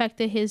the fact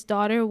that his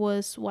daughter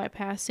was white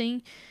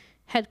passing,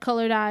 had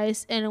colored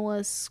eyes, and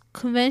was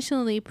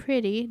conventionally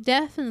pretty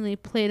definitely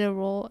played a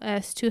role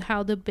as to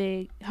how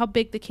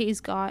big the case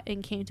got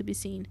and came to be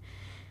seen.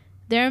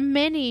 There are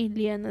many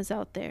Lianas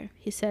out there,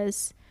 he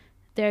says.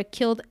 They're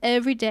killed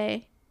every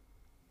day,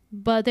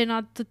 but they're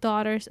not the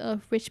daughters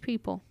of rich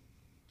people.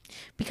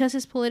 Because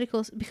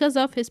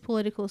of his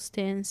political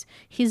stance,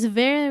 he's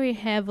very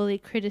heavily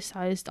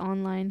criticized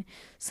online.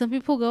 Some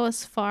people go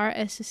as far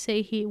as to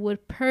say he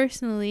would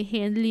personally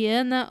hand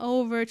Liana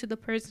over to the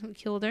person who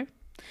killed her.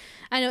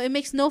 I know it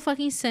makes no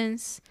fucking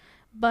sense,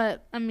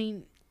 but I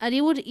mean, Ari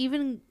would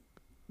even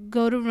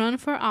go to run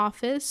for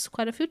office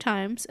quite a few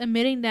times,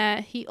 admitting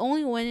that he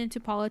only went into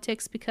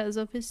politics because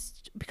of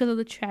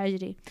the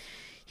tragedy.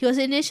 He was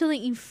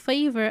initially in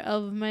favor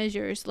of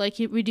measures like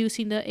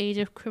reducing the age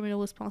of criminal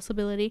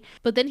responsibility,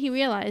 but then he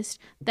realized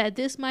that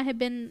this might have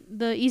been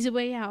the easy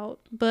way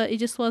out, but it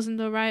just wasn't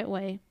the right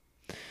way.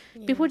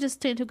 Yeah. People just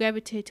tend to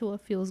gravitate to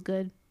what feels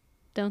good,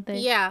 don't they?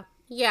 Yeah,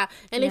 yeah.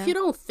 And if you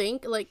don't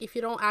think, like, if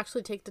you don't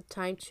actually take the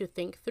time to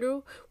think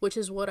through, which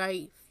is what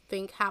I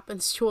think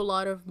happens to a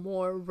lot of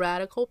more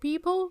radical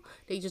people,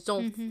 they just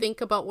don't think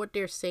about what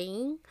they're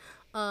saying.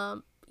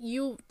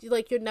 You're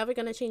never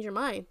gonna change your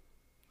mind.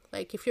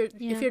 Like if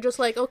you're just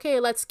like, okay,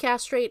 let's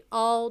castrate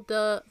all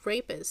the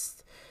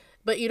rapists,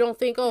 but you don't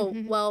think,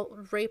 well,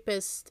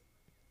 rapists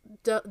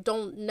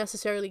don't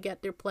necessarily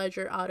get their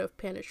pleasure out of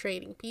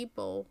penetrating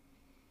people.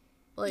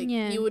 Like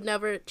you would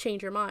never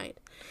change your mind.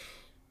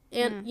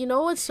 And you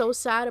know what's so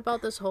sad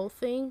about this whole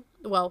thing?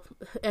 Well,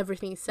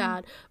 everything's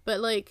sad, but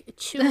like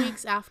 2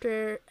 weeks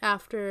after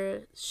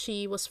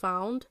she was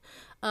found,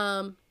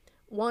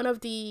 one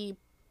of the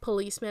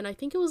policeman, I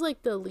think it was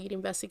like the lead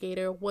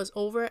investigator, was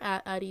over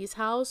at Ari's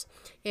house,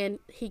 and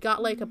he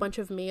got like a bunch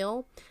of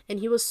mail,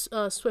 and he was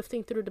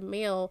swifting through the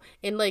mail,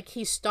 and like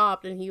he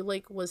stopped and he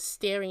like was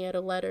staring at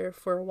a letter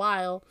for a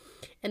while,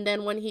 and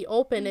then when he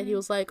opened it, he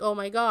was like, oh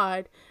my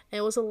god. And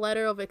it was a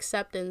letter of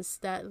acceptance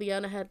that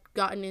Liana had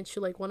gotten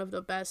into like one of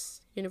the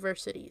best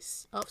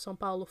universities of São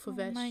Paulo,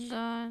 FUVEST. Oh my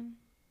god.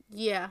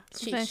 Yeah,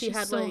 she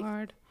had so like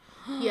hard.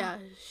 yeah,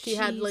 she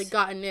had like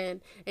gotten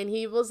in, and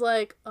he was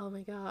like, oh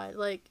my god,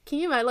 like can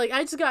you imagine? Like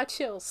I just got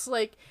chills.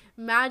 Like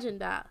imagine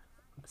that.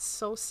 It's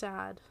so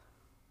sad.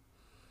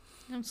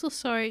 I'm so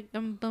sorry.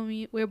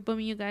 We're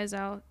bumming you guys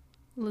out,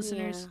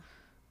 listeners.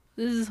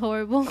 This is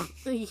horrible.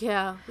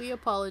 Yeah, we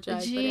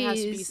apologize. Jeez, but it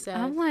has to be said.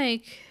 I'm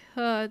like,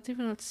 I don't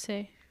even know what to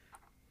say.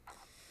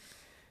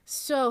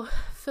 So,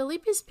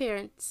 Felipe's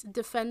parents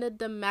defended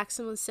the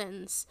maximum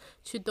sentence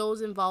to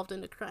those involved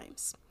in the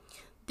crimes.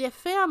 The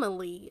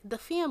family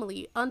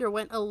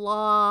underwent a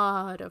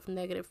lot of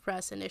negative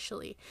press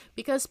initially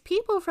because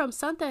people from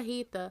Santa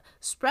Rita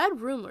spread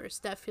rumors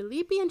that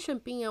Felipe and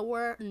Champinha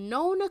were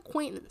known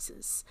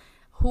acquaintances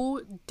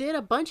who did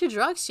a bunch of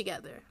drugs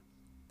together.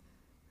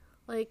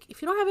 Like,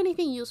 if you don't have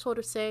anything useful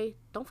to say,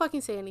 don't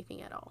fucking say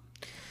anything at all.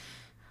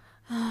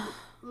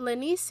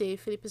 Lenice,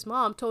 Felipe's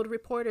mom, told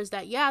reporters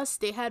that yes,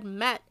 they had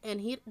met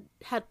and he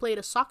had played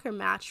a soccer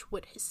match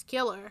with his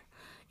killer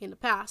in the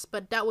past,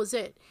 but that was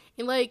it.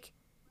 And like,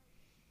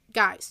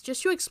 guys,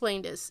 just to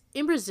explain this,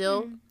 in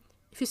Brazil,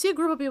 if you see a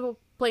group of people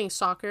playing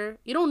soccer,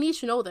 you don't need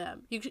to know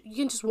them. You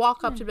can just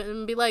walk up to them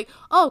and be like,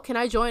 oh, can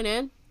I join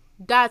in?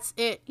 That's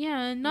it.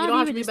 Yeah, not you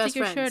don't even just take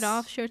your shirt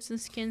off, shirts and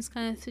skins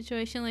kind of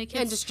situation. Like,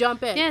 and just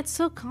jump in. Yeah, it's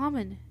so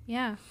common.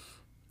 Yeah.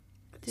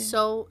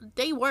 So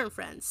they weren't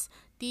friends.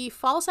 The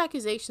false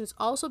accusations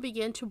also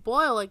began to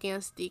boil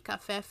against the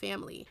Caffé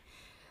family.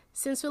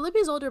 Since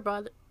Felipe's older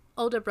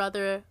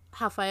brother,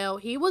 Rafael,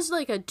 he was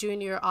like a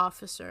junior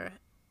officer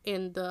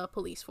in the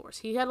police force.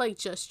 He had like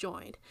just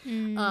joined.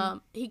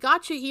 He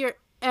got to hear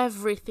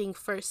everything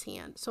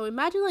firsthand. So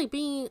imagine like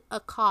being a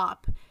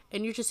cop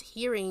and you're just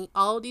hearing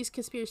all these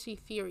conspiracy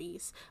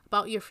theories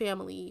about your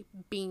family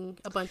being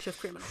a bunch of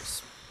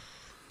criminals.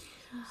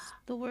 It's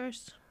the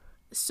worst.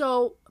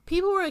 So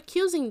people were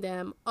accusing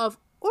them of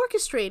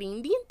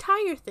orchestrating the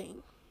entire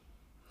thing,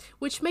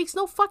 which makes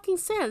no fucking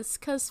sense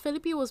because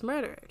Felipe was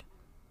murdered.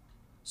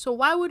 So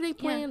why would they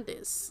plan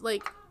this?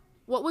 Like,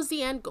 what was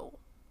the end goal?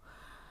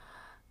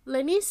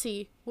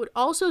 Lenice would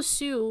also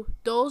sue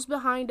those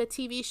behind the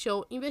TV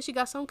show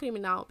Investigação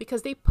Criminal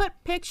because they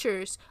put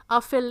pictures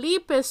of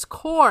Felipe's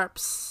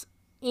corpse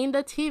in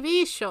the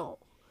TV show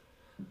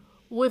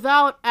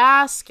without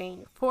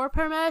asking for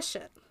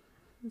permission.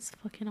 It's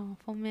fucking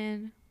awful,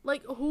 man.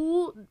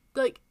 Who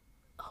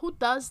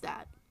does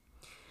that?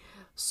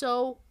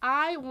 So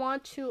I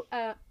want to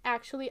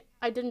actually,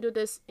 I didn't do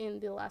this in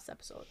the last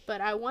episode,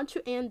 but I want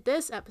to end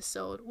this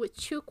episode with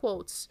two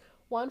quotes,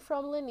 one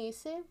from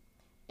Lenice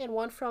and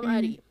one from Mhm.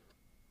 Ari.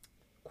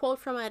 Quote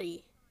from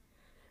Ari: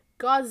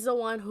 "God's the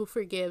one who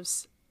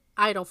forgives.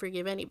 I don't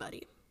forgive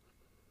anybody,"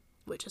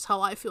 which is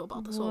how I feel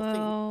about this whole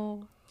thing.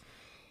 Whoa,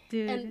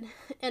 And dude.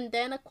 and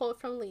then a quote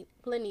from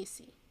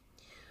Lenice: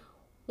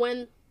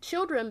 "When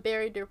children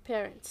bury their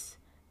parents,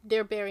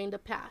 they're burying the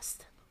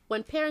past.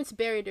 When parents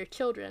bury their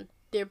children,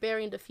 they're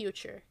burying the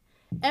future.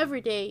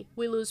 Every day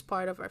we lose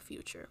part of our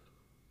future,"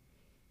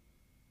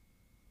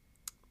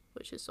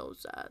 which is so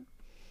sad.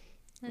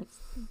 That's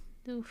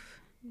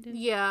oof, dude.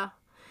 Yeah.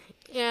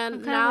 I'm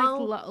And kind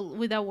of like now,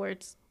 without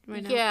words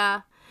right now.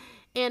 yeah.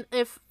 And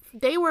if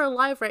they were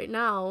alive right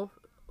now,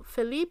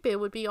 Felipe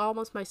would be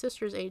almost my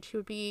sister's age. He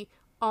would be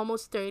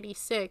almost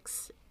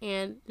 36,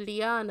 and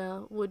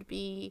Liana would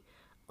be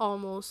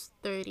almost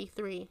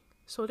 33.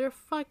 So they're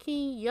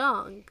fucking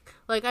young.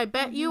 Like, I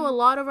bet you a Mhm.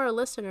 lot of our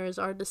listeners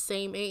are the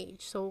same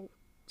age. So,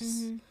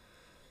 Mhm.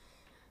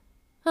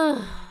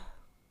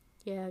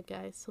 yeah,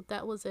 guys. So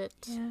that was it.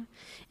 Yeah,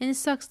 and it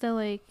sucks that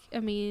like I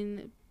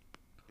mean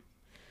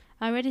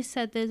I already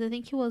said this. I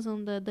think he was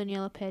on the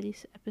Daniela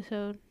Petty's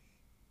episode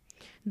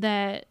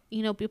that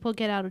people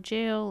get out of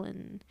jail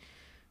and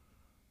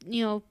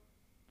you know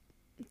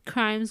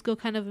crimes go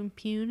kind of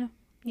impune.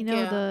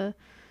 Yeah.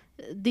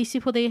 These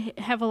people they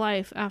have a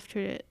life after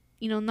it.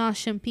 Not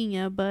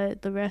Champigna,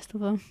 but the rest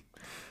of them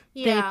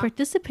they Yeah.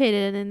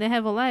 participated and they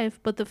have a life,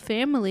 but the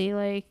family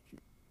like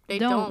They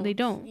don't. They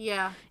don't. don't.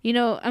 Yeah.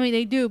 I mean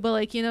they do, but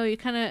like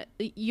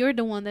you're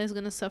the one that's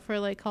gonna suffer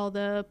like all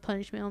the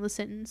punishment on the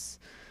sentence.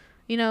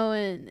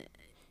 And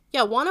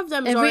Yeah, one of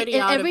them is already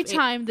out of every it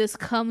time this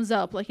comes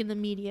up like in the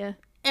media,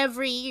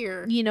 every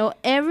year.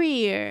 every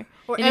year,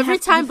 Or and you every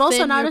have to time defend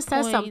your Bolsonaro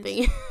says point.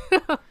 something. It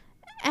brings her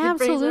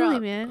Absolutely,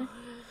 up. man.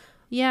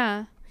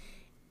 Yeah.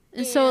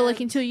 And so like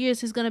in And 2 years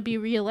he's gonna be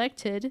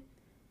reelected.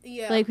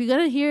 yeah, Like we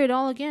gotta hear it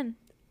all again.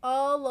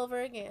 all over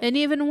again. And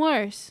even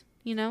worse.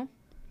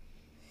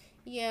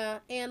 Yeah,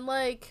 and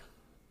like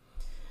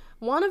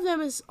one of them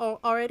is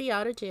already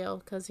out of jail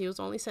because he was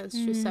only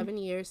sentenced to 7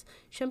 years.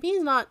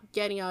 Champagne's not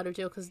getting out of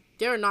jail because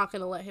they're not going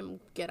to let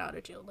him get out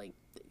of jail. Like,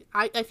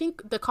 I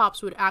think the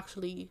cops would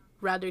actually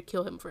rather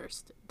kill him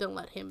first than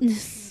let him be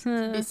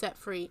set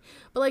free.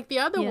 But like the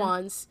other Yeah.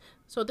 ones,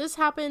 so this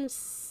happened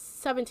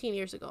 17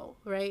 years ago,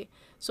 right?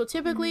 So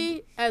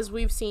typically, as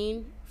we've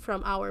seen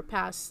from our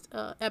past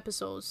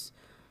episodes,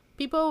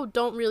 people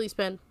don't really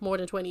spend more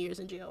than 20 years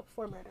in jail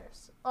for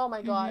murders. Oh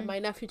my god, my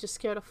nephew just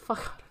scared the fuck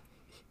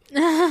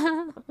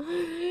out of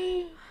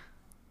me.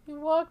 He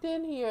walked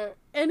in here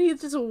and he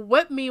just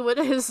whipped me with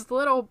his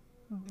little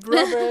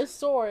rubber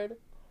sword.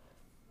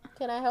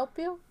 Can I help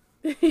you?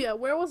 Yeah,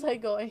 where was I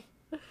going?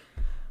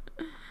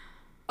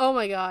 Oh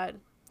my god.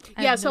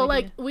 Yeah, so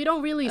like we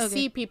don't really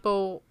see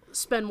people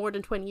spend more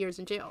than 20 years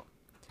in jail.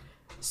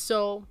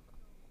 So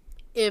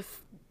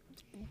if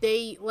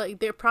they like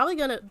they're probably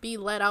going to be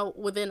let out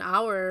within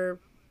our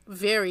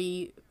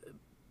very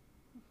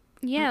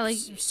like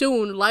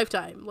soon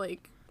lifetime.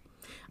 Like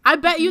I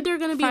bet you they're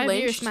going to be 5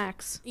 lynched. years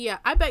max. Yeah,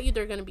 I bet you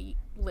they're going to be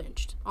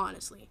lynched,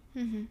 honestly.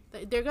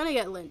 They're going to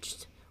get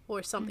lynched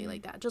or something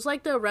like that. Just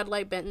like the red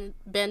light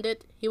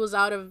bandit, he was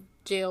out of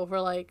jail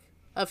for like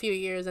a few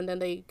years and then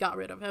they got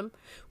rid of him.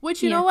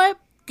 Which, you know what?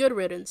 Good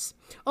riddance.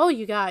 Oh,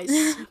 you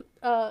guys.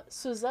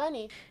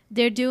 Suzanne.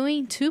 They're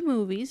doing 2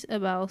 movies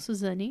about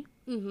Suzanne.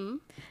 Mm-hmm.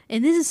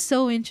 And this is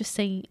so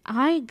interesting.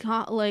 I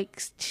got like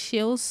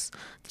chills.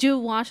 Did you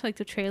watch like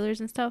the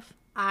trailers and stuff?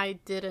 I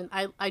didn't.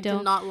 I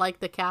did not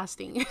like the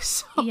casting.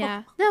 So.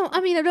 Yeah. No,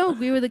 I mean, I don't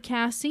agree with the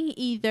casting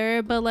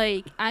either, but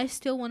like, I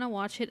still want to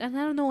watch it, and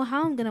I don't know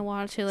how I'm gonna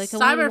watch it. Like, I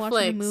want to watch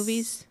the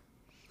movies.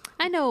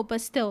 I know,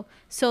 but still.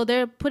 So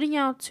they're putting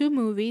out 2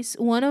 movies.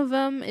 One of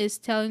them is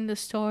telling the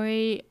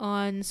story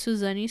on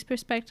Suzanne's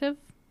perspective.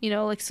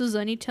 Like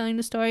Suzanne telling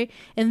the story,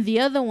 and the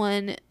other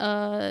one,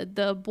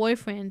 the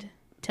boyfriend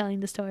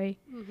telling the story.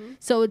 Mm-hmm.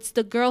 So it's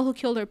the girl who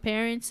killed her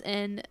parents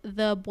and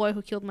the boy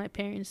who killed my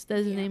parents.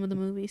 That's the name of the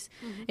movies.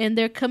 Mm-hmm. And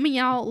they're coming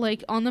out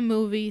like on the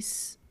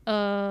movies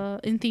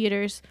in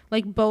theaters,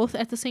 like both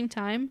at the same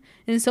time.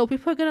 And so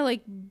people are gonna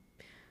like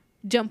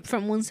jump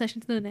from one session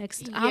to the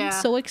next. Yeah. I'm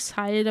so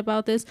excited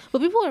about this.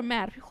 But people are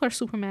mad. People are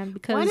super mad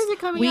because when is it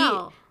coming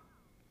out?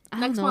 I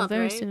don't know,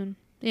 very soon.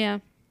 Yeah.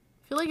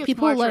 I feel like it's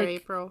March or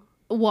April.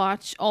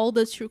 Watch all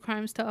the true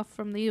crime stuff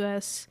from the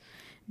US.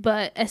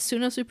 But as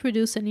soon as we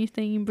produce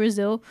anything in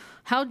Brazil,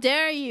 how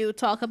dare you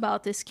talk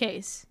about this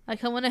case?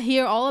 Like, I want to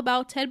hear all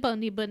about Ted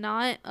Bundy, but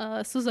not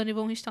Suzanne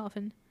von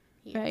Richthofen,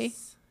 right?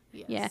 Yes.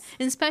 Yeah,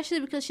 and especially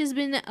because she's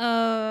been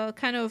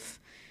kind of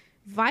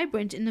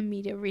vibrant in the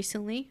media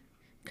recently.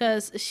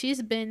 Because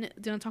she's been...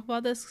 Do you want to talk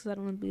about this? Because I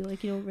don't want to be,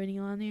 like, running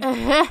on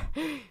here.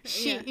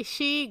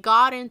 She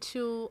got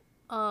into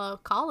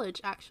college,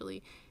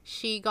 actually.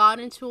 She got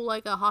into,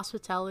 like, a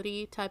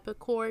hospitality type of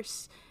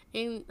course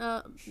in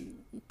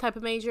type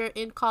of major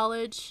in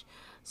college.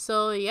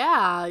 So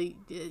yeah,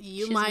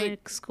 she's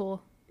might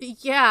school.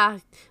 Yeah,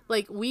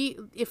 like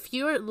if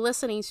you're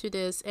listening to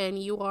this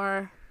and you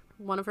are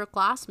one of her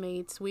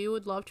classmates, we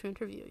would love to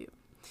interview you.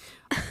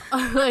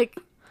 Like,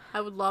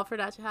 I would love for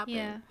that to happen.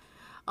 Yeah.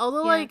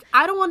 Although, Yeah. like,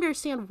 I don't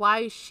understand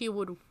why she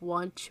would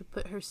want to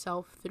put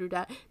herself through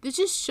that. This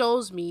just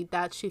shows me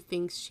that she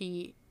thinks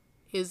she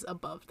is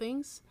above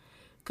things.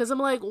 Because I'm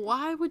like,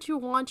 why would you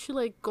want to,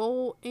 like,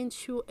 go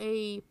into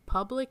a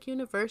public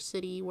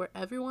university where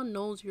everyone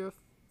knows you're a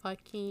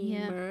fucking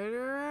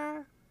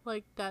murderer?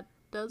 Like, that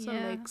doesn't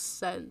make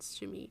sense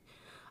to me.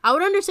 I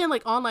would understand,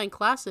 like, online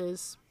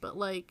classes, but,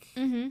 like,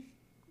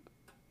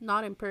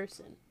 not in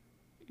person.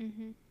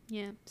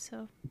 Yeah,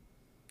 so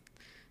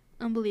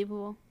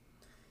unbelievable.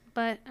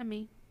 But I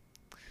mean,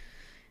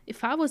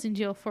 if I was in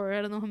jail for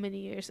I don't know how many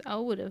years, I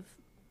would have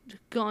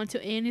gone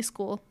to any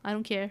school. I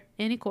don't care,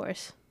 any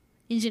course,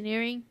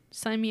 engineering,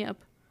 sign me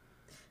up.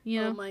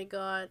 You know? Oh my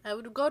god, I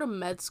would go to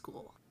med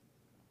school.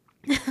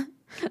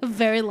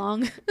 Very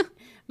long.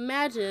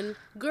 Imagine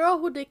girl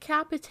who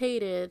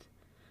decapitated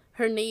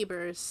her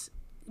neighbors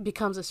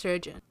becomes a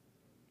surgeon.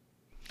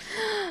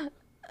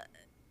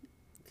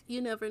 You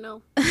never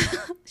know.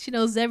 She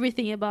knows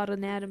everything about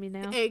anatomy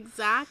now.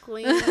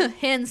 Exactly.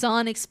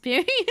 Hands-on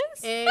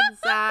experience.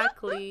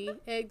 Exactly.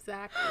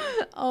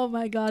 Oh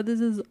my god,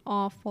 this is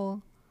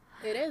awful.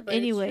 It is, but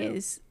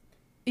anyways,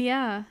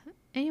 yeah.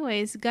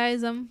 Anyways,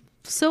 guys, I'm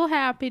so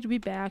happy to be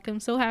back. I'm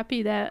so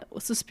happy that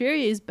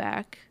Suspiria is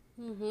back.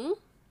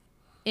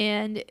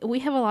 And we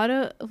have a lot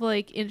of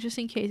like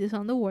interesting cases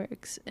on the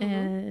works,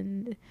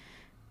 and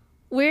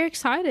we're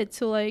excited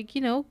to, like,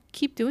 you know,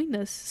 keep doing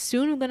this.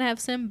 Soon we're gonna have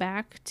Sam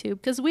back too,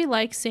 because we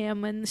like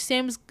Sam, and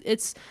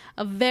it's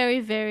a very,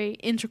 very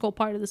integral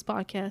part of this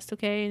podcast,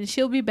 okay? And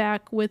she'll be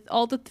back with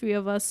all the three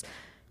of us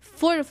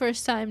for the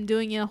first time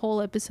doing a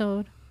whole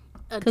episode,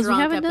 because we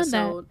haven't done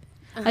that.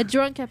 A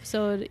drunk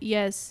episode,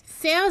 yes.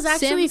 Sam's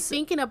actually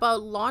thinking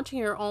about launching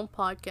her own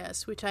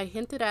podcast, which I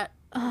hinted at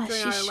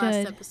during our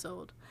last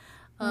episode.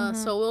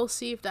 So we'll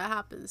see if that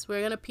happens.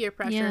 We're gonna peer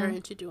pressure her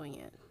into doing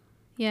it.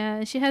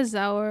 Yeah, she has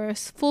our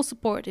full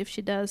support if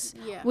she does.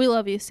 Yeah. We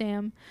love you,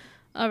 Sam.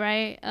 All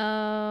right.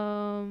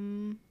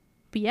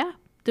 But yeah,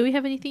 do we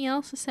have anything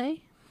else to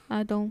say?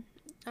 I don't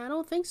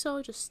think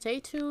so. Just stay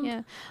tuned.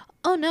 Yeah.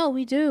 Oh no,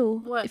 we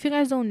do. What? If you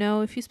guys don't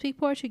know, if you speak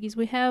Portuguese,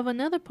 we have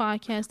another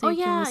podcast that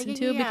you can listen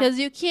to, because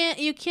you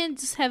can't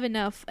just have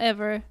enough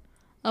ever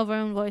of our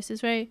own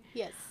voices, right?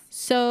 Yes.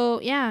 So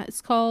yeah, it's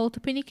called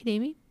Tupini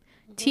Crime.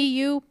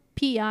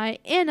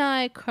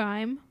 Tupini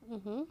crime.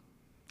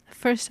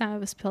 First time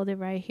I've spelled it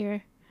right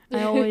here.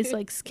 I always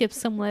like skip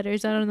some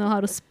letters. I don't know how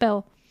to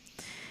spell.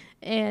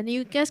 And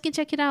you guys can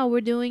check it out.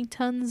 We're doing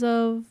tons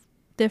of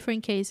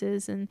different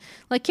cases, and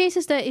like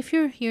cases that if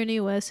you're here in the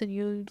US and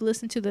you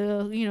listen to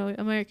the, you know,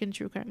 American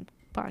True Crime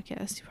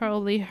podcast, you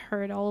probably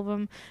heard all of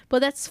them. But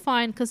that's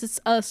fine, because it's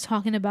us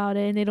talking about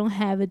it and they don't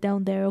have it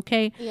down there,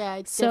 okay? Yeah,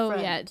 it's so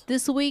different. Yeah,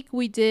 this week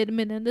we did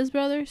Menendez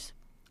Brothers.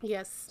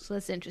 Yes. So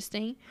that's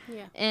interesting.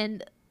 Yeah.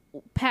 And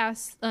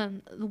past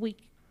the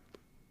week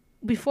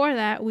before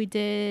that, we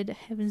did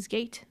Heaven's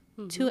Gate.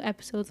 2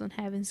 episodes on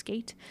Heaven's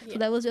Gate. So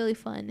that was really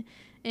fun.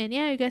 And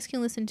yeah, you guys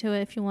can listen to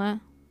it if you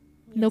want.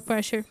 Yes. No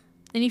pressure.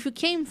 And if you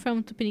came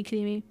from Tupini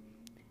Crime,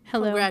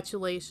 hello.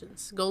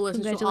 Congratulations. Go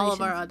listen to all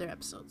of our other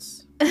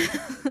episodes.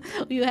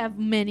 You have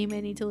many,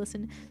 many to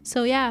listen.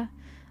 So yeah,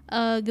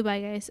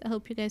 goodbye, guys. I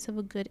hope you guys have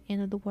a good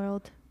end of the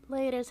world.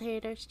 Laters,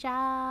 haters.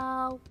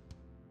 Ciao.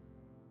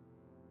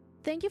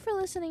 Thank you for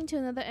listening to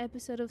another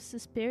episode of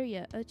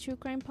Suspiria, a true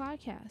crime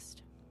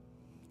podcast.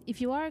 If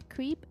you are a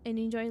creep and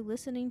enjoy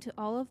listening to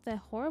all of that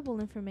horrible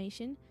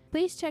information,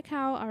 please check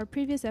out our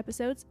previous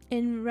episodes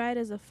and write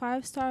us a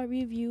 5-star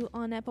review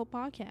on Apple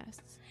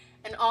Podcasts.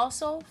 And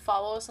also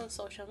follow us on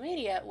social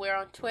media. We're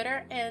on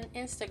Twitter and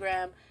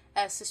Instagram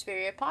as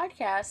Suspiria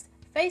Podcast.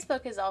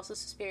 Facebook is also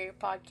Suspiria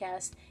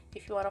Podcast.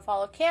 If you want to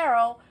follow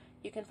Carol,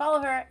 you can follow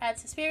her at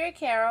Suspiria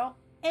Carol,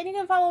 and you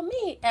can follow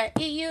me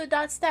at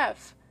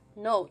eu.steph.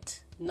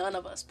 Note, none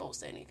of us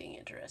post anything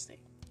interesting.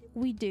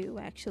 We do,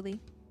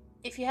 actually.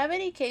 If you have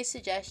any case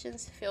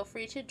suggestions, feel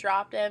free to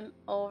drop them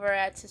over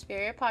at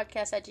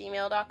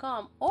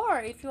suspiriapodcast@gmail.com. Or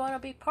if you want to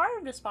be part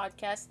of this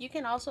podcast, you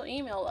can also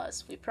email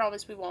us. We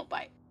promise we won't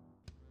bite.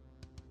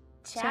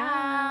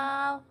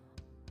 Ciao.